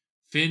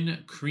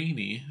 Finn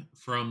Creaney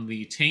from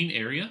the Tain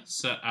area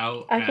set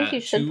out I think you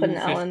should put an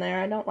L in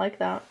there. I don't like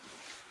that.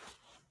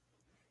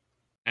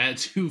 at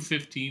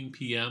 2:15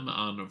 p.m.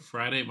 on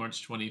Friday,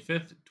 March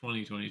 25th,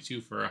 2022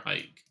 for a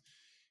hike.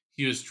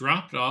 He was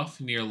dropped off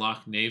near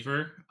Loch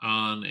Naver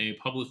on a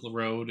public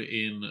road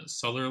in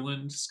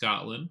Sutherland,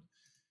 Scotland,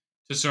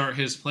 to start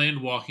his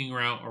planned walking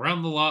route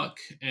around the loch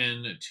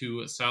and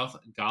to South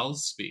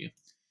Galsby.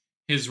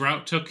 His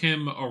route took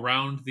him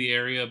around the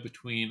area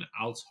between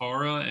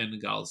Altara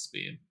and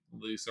Galsby.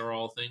 These are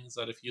all things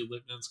that if you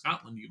lived in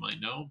Scotland you might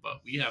know,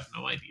 but we have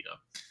no idea.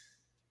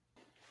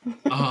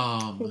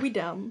 We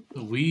dumb.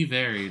 We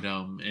very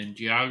dumb, and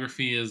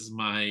geography is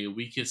my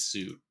weakest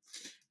suit.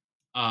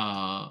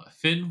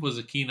 Finn was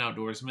a keen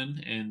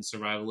outdoorsman and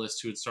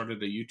survivalist who had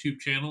started a YouTube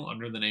channel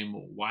under the name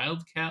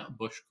Wildcat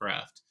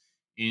Bushcraft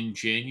in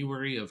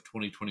January of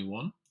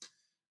 2021.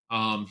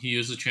 He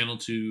used the channel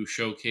to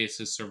showcase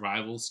his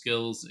survival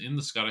skills in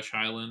the Scottish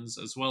Highlands,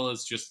 as well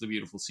as just the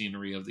beautiful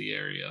scenery of the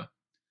area.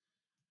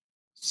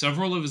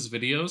 Several of his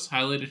videos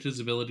highlighted his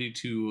ability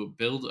to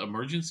build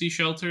emergency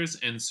shelters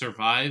and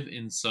survive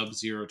in sub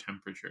zero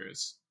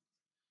temperatures.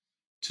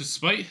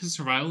 Despite his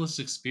survivalist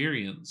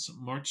experience,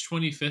 March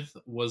 25th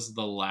was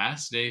the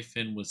last day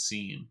Finn was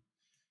seen.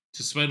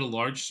 Despite a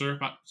large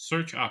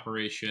search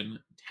operation,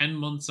 10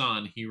 months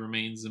on, he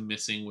remains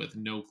missing with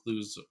no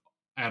clues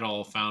at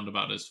all found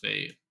about his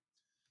fate.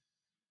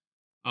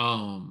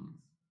 Um,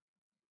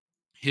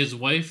 his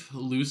wife,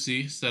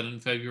 Lucy, said in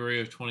February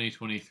of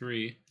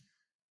 2023,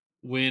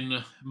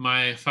 "When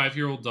my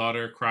 5-year-old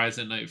daughter cries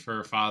at night for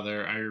her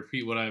father, I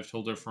repeat what I have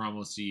told her for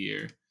almost a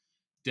year.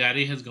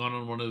 Daddy has gone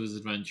on one of his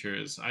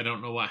adventures. I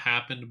don't know what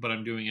happened, but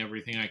I'm doing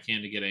everything I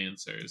can to get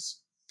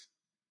answers."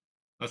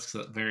 That's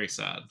very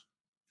sad.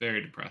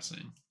 Very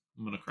depressing.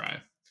 I'm going to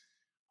cry.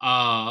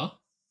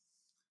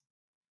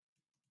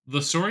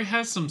 The story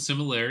has some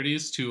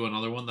similarities to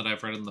another one that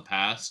I've read in the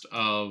past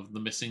of the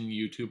missing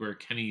YouTuber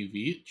Kenny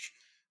Veach,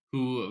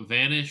 who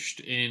vanished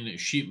in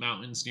Sheep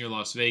Mountains near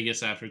Las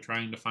Vegas after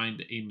trying to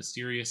find a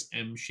mysterious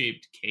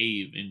M-shaped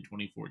cave in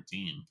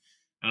 2014.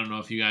 I don't know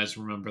if you guys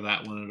remember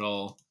that one at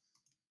all,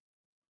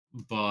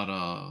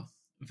 but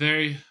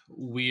very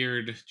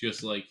weird,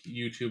 just like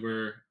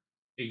YouTuber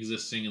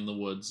existing in the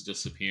woods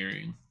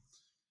disappearing.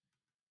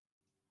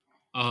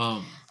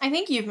 I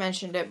think you've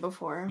mentioned it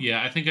before.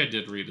 Yeah, I think I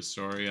did read a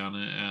story on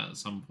it at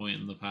some point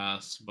in the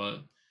past,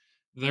 but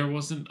there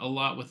wasn't a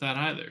lot with that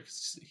either,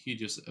 'cause he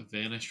just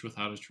vanished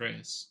without a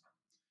trace.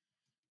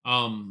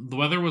 The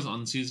weather was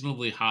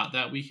unseasonably hot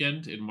that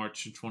weekend in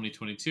March of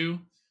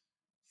 2022.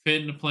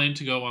 Finn planned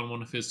to go on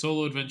one of his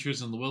solo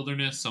adventures in the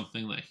wilderness,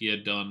 something that he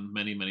had done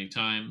many, many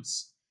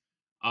times.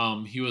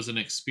 He was an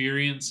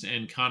experienced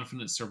and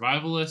confident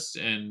survivalist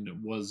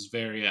and was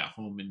very at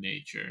home in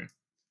nature.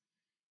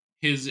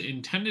 His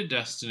intended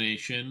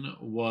destination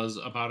was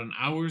about an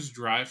hour's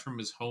drive from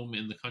his home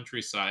in the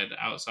countryside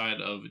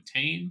outside of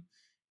Tain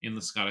in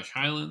the Scottish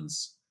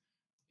Highlands.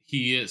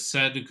 He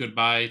said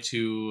goodbye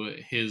to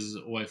his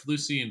wife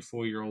Lucy and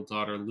 4-year-old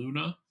daughter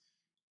Luna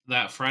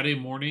that Friday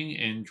morning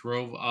and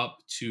drove up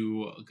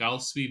to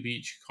Galsby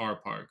Beach Car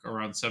Park,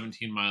 around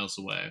 17 miles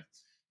away.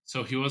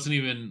 So he wasn't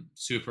even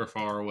super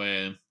far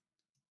away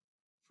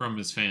from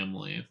his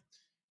family.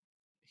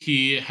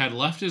 He had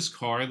left his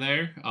car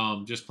there,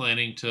 just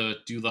planning to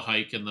do the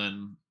hike and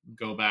then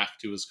go back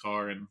to his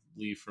car and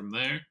leave from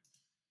there.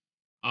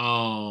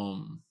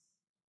 Um,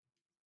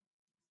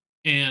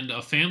 and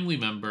a family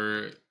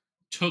member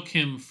took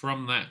him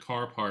from that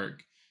car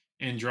park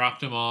and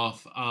dropped him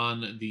off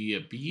on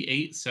the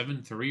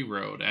B873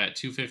 road at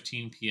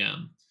 2:15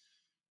 p.m.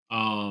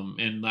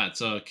 And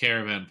that's a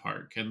caravan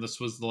park, and this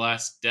was the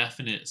last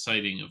definite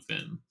sighting of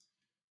Finn.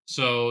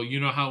 So you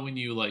know how when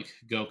you like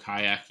go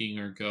kayaking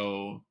or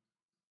go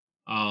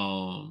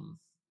um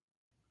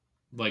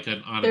on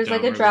a There's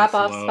like a downriver drop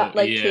off spot, float,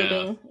 like yeah,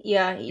 tubing.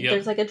 Yeah, yep,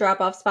 there's like a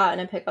drop off spot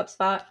and a pickup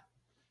spot.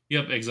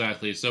 yep,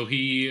 exactly. So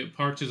he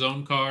parked his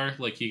own car,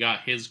 like he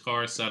got his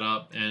car set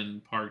up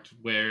and parked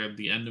where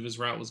the end of his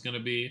route was going to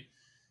be,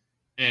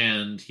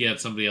 and he had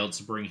somebody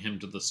else bring him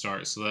to the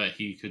start so that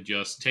he could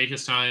just take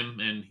his time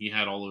and he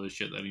had all of his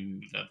shit that he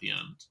needed at the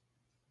end.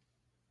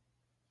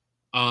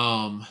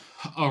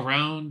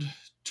 Around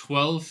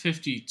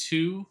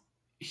 12:52,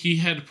 he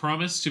had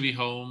promised to be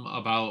home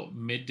about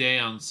midday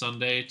on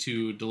Sunday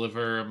to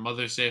deliver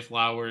Mother's Day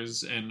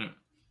flowers and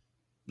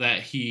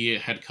that he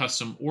had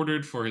custom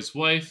ordered for his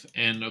wife,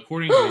 and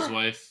according to his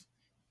wife,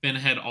 Finn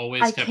had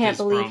always I kept can't his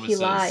believe he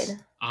promises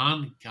lied.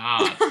 on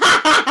God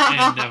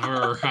and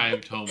never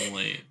arrived home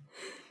late.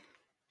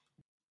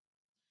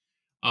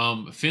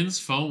 Finn's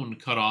phone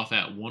cut off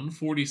at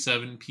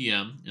 1:47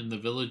 p.m. in the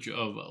village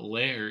of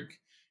Lairg,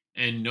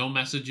 and no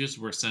messages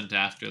were sent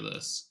after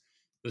this.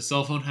 The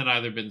cell phone had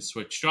either been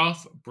switched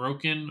off,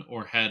 broken,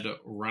 or had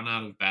run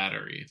out of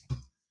battery.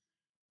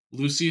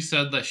 Lucy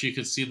said that she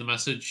could see the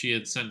message she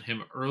had sent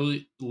him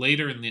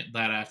later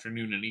that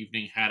afternoon and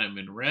evening hadn't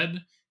been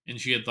read, and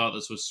she had thought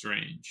this was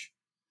strange,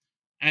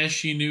 as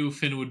she knew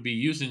Finn would be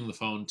using the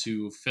phone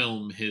to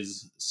film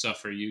his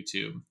stuff for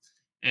YouTube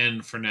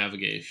and for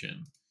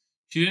navigation.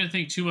 She didn't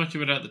think too much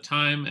of it at the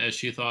time, as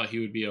she thought he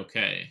would be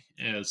okay,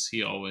 as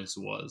he always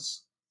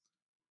was.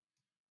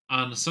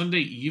 On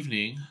Sunday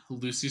evening,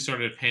 Lucy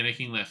started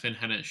panicking that Finn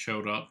hadn't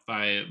showed up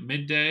by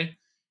midday,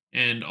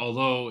 and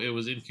although it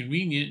was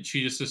inconvenient,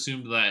 she just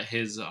assumed that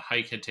his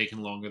hike had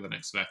taken longer than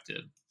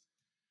expected.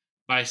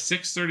 By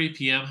 6:30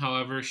 p.m.,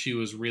 however, she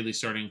was really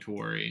starting to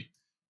worry.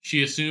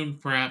 She assumed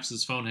perhaps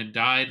his phone had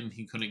died and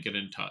he couldn't get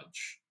in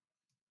touch.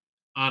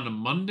 On a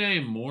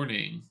Monday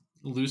morning,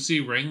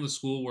 Lucy rang the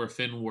school where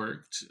Finn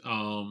worked,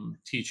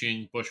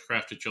 teaching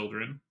bushcraft to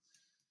children.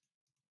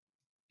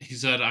 He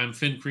said, "I'm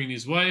Finn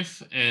Creaney's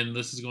wife, and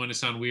this is going to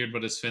sound weird,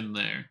 but is Finn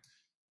there?"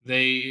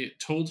 They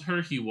told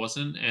her he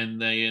wasn't, and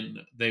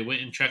they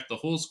went and checked the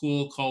whole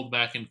school, called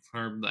back and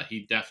confirmed that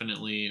he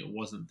definitely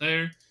wasn't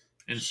there.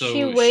 And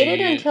She so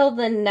waited until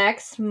the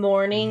next the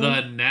morning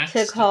to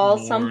next call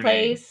morning,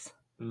 someplace.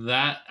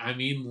 I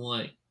mean,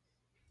 like,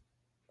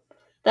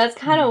 That's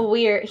kind of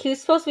weird. He was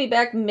supposed to be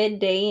back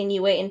midday, and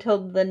you wait until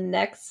the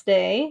next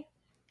day.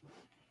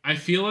 I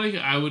feel like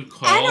I would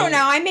call. I don't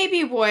know. I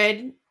maybe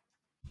would.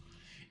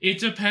 It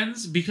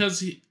depends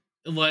because,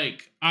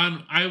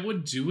 I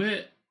would do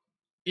it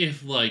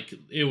if, like,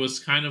 it was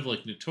kind of,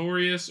 like,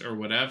 notorious or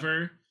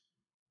whatever.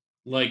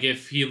 Like,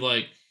 if he,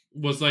 like,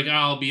 was like,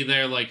 I'll be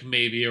there, like,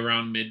 maybe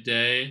around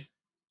midday.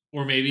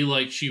 Or maybe,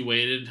 like, she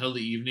waited until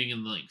the evening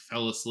and, like,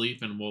 fell asleep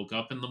and woke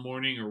up in the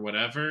morning or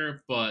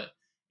whatever. But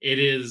it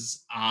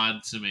is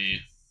odd to me.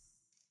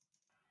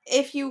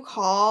 If you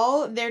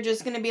call, they're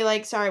just going to be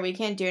like, sorry, we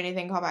can't do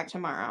anything. Call back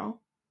tomorrow.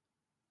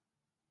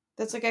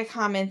 That's like a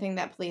common thing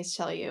that police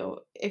tell you.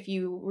 If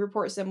you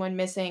report someone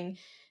missing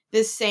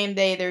this same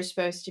day they're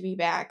supposed to be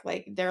back,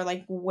 like, they're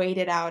like, wait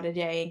it out a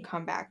day and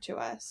come back to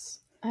us.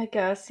 I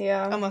guess,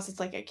 yeah. Unless it's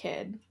like a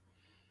kid.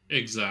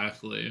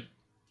 Exactly.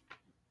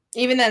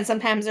 Even then,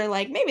 sometimes they're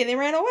like, maybe they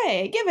ran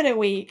away. Give it a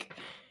week.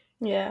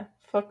 Yeah,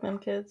 fuck them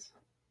kids.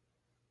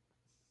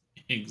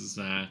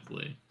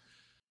 Exactly.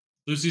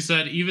 Lucy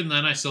said, even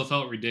then I still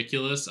felt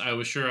ridiculous. I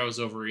was sure I was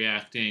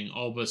overreacting,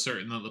 all but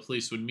certain that the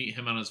police would meet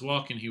him on his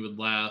walk and he would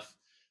laugh,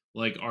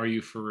 like, are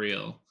you for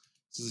real?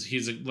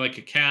 He's like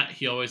a cat.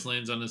 He always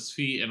lands on his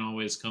feet and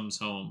always comes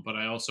home. But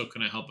I also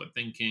couldn't help but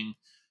thinking,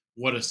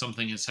 what if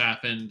something has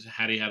happened?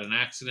 Had he had an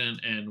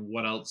accident? And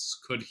what else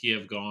could he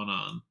have gone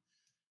on?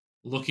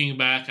 Looking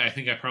back, I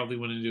think I probably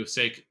went into a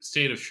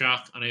state of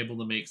shock, unable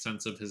to make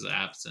sense of his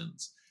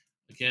absence.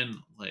 Again,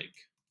 like,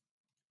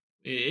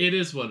 it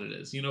is what it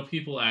is. You know,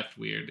 people act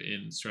weird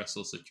in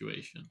stressful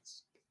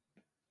situations.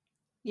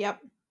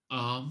 Yep.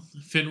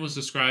 Finn was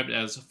described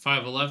as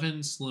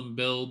 5'11", slim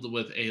build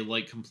with a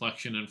light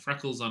complexion and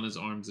freckles on his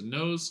arms and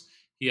nose.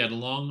 He had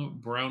long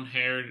brown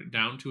hair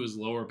down to his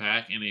lower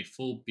back and a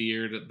full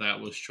beard that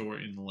was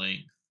short in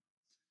length.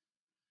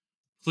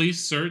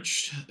 Police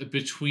searched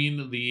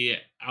between the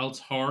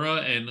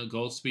Altara and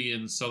Goldsby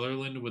in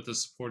Sutherland with the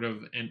support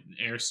of an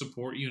air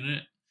support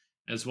unit,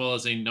 as well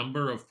as a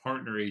number of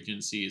partner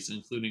agencies,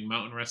 including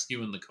Mountain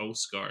Rescue and the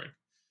Coast Guard.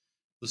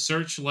 The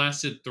search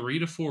lasted 3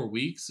 to 4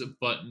 weeks,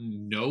 but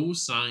no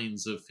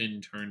signs of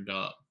Finn turned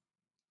up.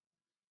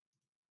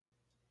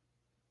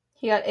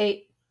 He got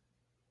ate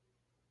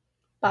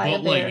by a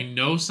But, like, bear.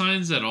 no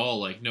signs at all.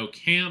 Like, no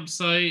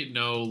campsite,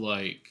 no,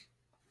 like,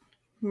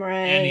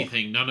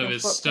 anything. None of No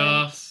his footprints.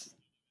 stuff.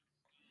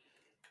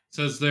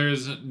 Says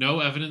there's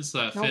no evidence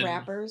that No Finn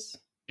rappers.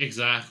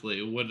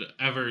 exactly would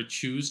ever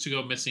choose to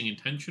go missing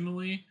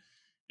intentionally,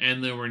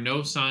 and there were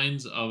no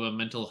signs of a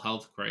mental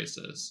health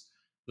crisis.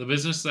 The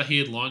business that he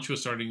had launched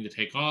was starting to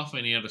take off,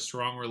 and he had a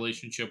strong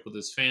relationship with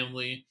his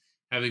family,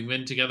 having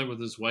been together with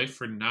his wife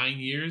for 9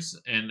 years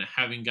and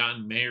having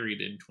gotten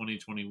married in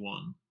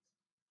 2021.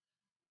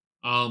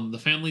 The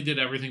family did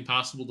everything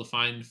possible to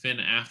find Finn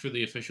after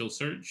the official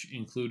search,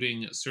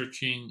 including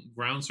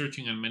ground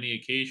searching on many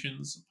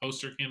occasions,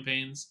 poster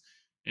campaigns,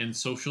 and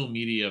social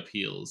media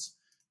appeals.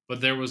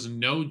 But there was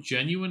no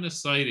genuine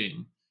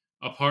sighting,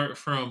 apart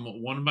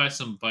from one by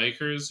some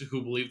bikers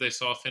who believe they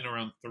saw Finn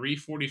around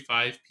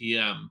 3:45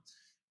 p.m.,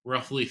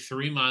 roughly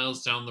 3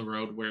 miles down the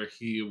road where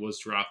he was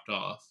dropped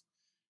off.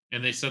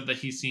 And they said that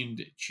he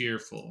seemed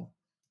cheerful.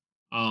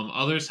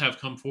 Others have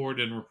come forward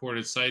and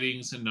reported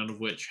sightings, and none of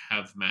which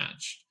have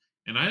matched.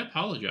 And I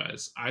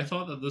apologize. I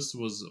thought that this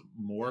was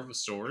more of a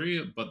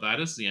story, but that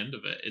is the end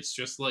of it. It's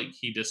just like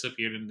he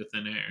disappeared into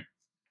thin air.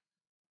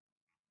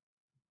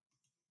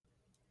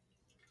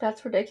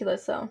 That's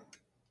ridiculous, though.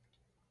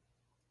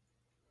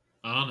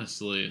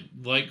 Honestly.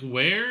 Like,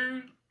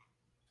 where?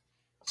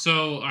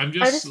 So, I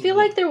just feel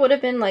like there would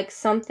have been, like,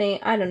 something.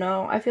 I don't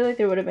know. I feel like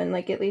there would have been,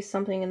 like, at least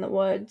something in the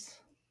woods.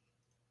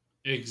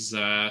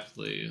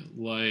 Exactly.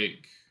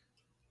 Like,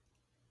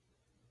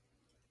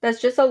 that's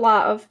just a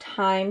lot of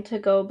time to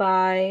go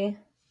by.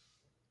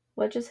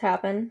 What just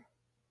happened?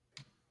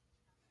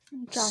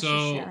 Josh is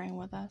sharing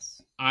with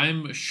us.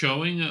 I'm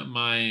showing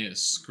my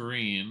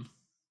screen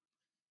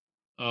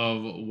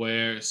of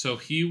where. So,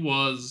 he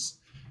was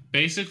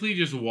basically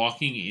just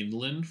walking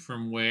inland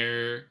from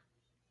where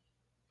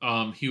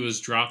he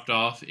was dropped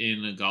off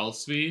in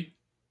Galsby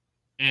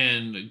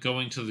and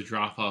going to the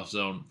drop off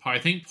zone. I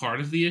think part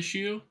of the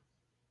issue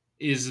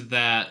is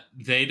that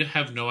they'd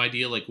have no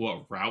idea like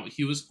what route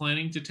he was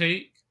planning to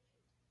take.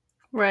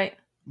 Right.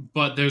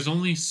 But there's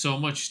only so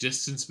much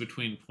distance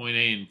between point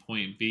A and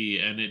point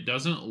B, and it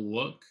doesn't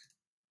look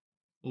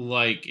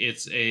like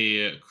it's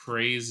a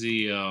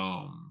crazy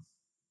Well,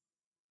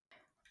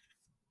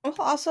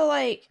 also,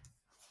 like,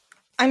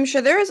 I'm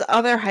sure there's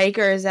other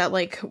hikers that,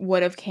 like,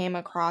 would have came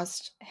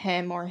across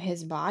him or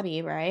his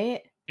body,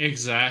 right?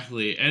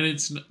 exactly. And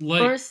it's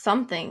like or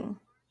something.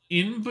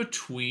 in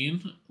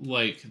between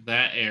like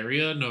that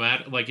area, no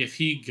matter like if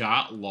he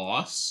got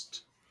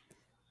lost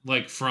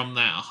like from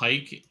that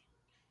hike,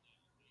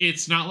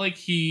 it's not like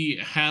he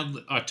had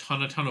a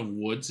ton of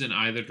woods in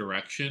either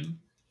direction.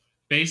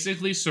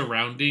 Basically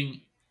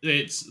surrounding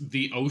it's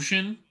the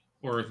ocean,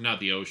 or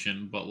not the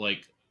ocean, but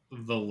like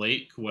the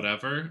lake,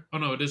 whatever. Oh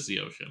no, it is the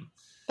ocean.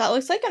 That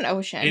looks like an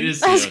ocean. It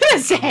is. I was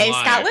gonna say I'm a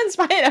liar. Scotland's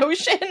by an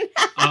ocean.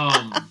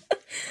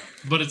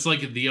 But it's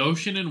like the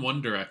ocean in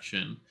one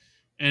direction,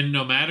 and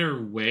no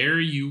matter where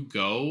you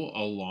go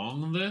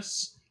along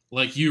this,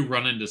 like you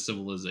run into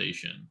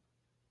civilization.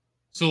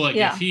 So like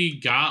Yeah. if he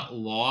got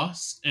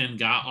lost and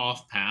got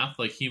off path,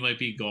 like he might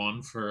be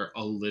gone for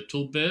a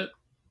little bit.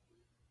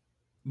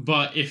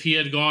 But if he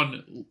had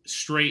gone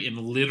straight in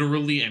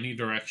literally any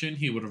direction,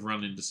 he would have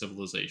run into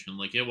civilization.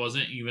 Like it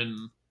wasn't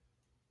even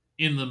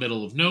in the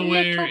middle of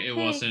nowhere. It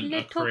wasn't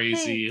a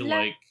crazy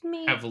like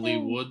heavily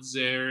woods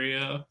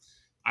area.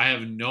 I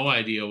have no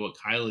idea what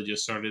Kyla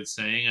just started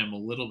saying. I'm a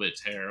little bit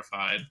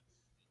terrified.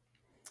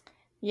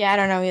 Yeah, I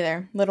don't know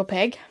either. Little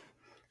pig?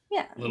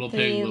 Yeah. Little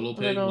pig,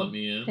 let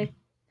me in. Pig.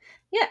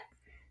 Yeah.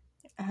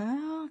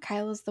 Oh,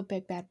 Kyla's the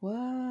big bad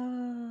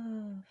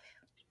wolf.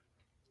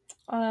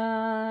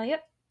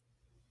 Yep.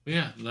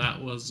 Yeah,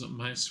 that was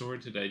my story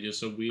today.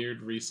 Just a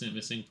weird recent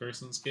missing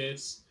persons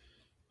case.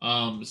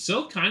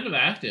 Still kind of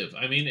active.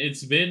 I mean,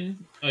 it's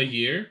been a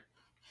year.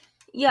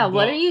 Yeah,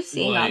 what are you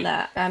seeing on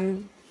that?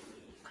 I'm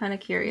kind of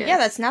curious. Yeah,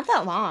 that's not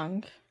that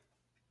long.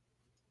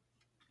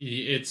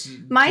 It's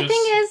my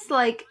thing is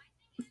like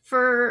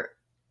for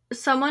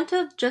someone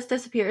to just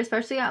disappear,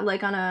 especially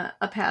like on a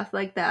path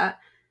like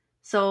that.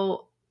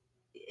 So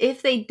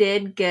if they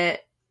did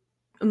get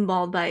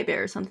mauled by a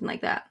bear or something like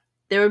that,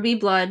 there would be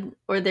blood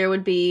or there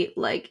would be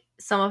like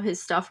some of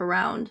his stuff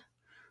around.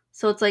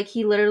 So it's like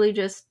he literally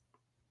just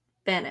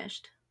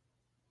vanished.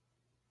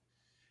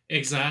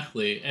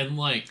 Exactly. And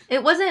like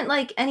it wasn't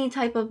like any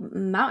type of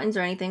mountains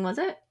or anything, was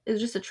it? It was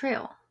just a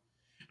trail.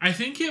 I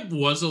think it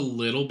was a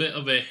little bit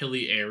of a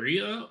hilly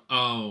area.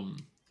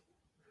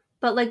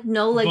 But like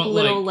no like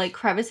little like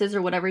crevices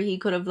or whatever he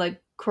could have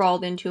like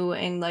crawled into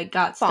and like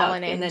got stuck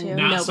and then not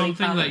nobody something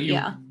found that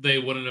him. they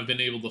wouldn't have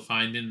been able to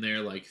find in their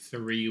like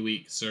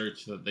 3-week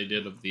search that they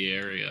did of the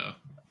area.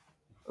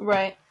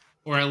 Right.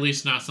 Or at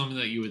least not something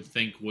that you would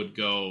think would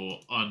go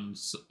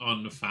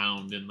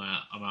unfound in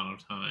that amount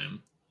of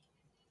time.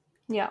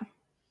 Yeah.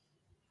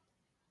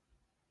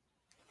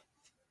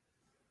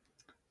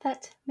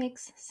 That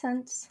makes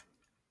sense.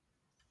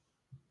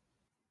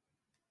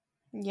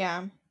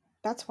 Yeah,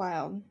 that's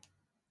wild.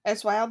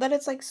 It's wild that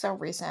it's like so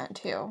recent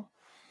too.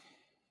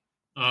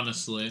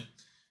 Honestly.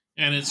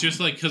 And it's just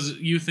like, because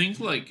you think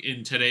like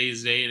in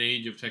today's day and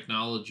age of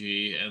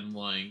technology and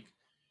like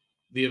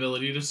the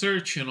ability to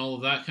search and all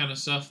of that kind of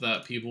stuff,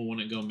 that people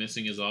wouldn't go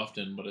missing as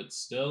often, but it's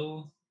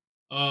still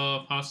a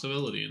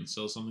possibility and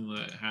still something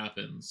that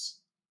happens.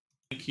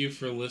 Thank you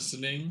for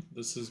listening.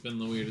 This has been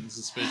The Weird and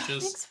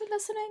Suspicious. Thanks for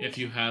listening. If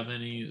you have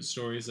any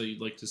stories that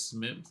you'd like to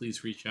submit,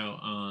 please reach out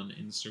on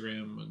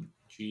Instagram,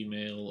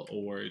 Gmail,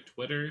 or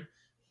Twitter.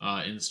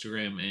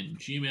 Instagram and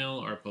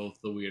Gmail are both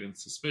The Weird and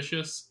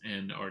Suspicious,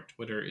 and our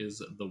Twitter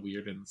is The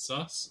Weird and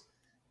Sus.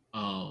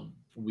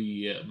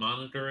 We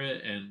monitor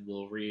it and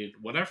we'll read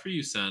whatever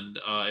you send.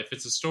 If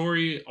it's a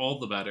story, all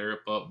the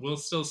better, but we'll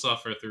still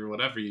suffer through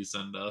whatever you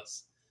send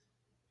us.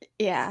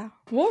 Yeah,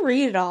 we'll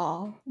read it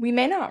all. We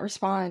may not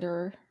respond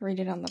or read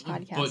it on the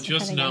podcast, but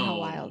just depending know on how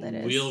wild it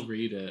is. We'll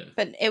read it.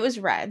 But it was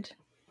read.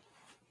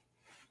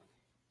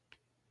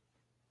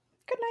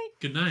 Good night.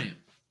 Good night.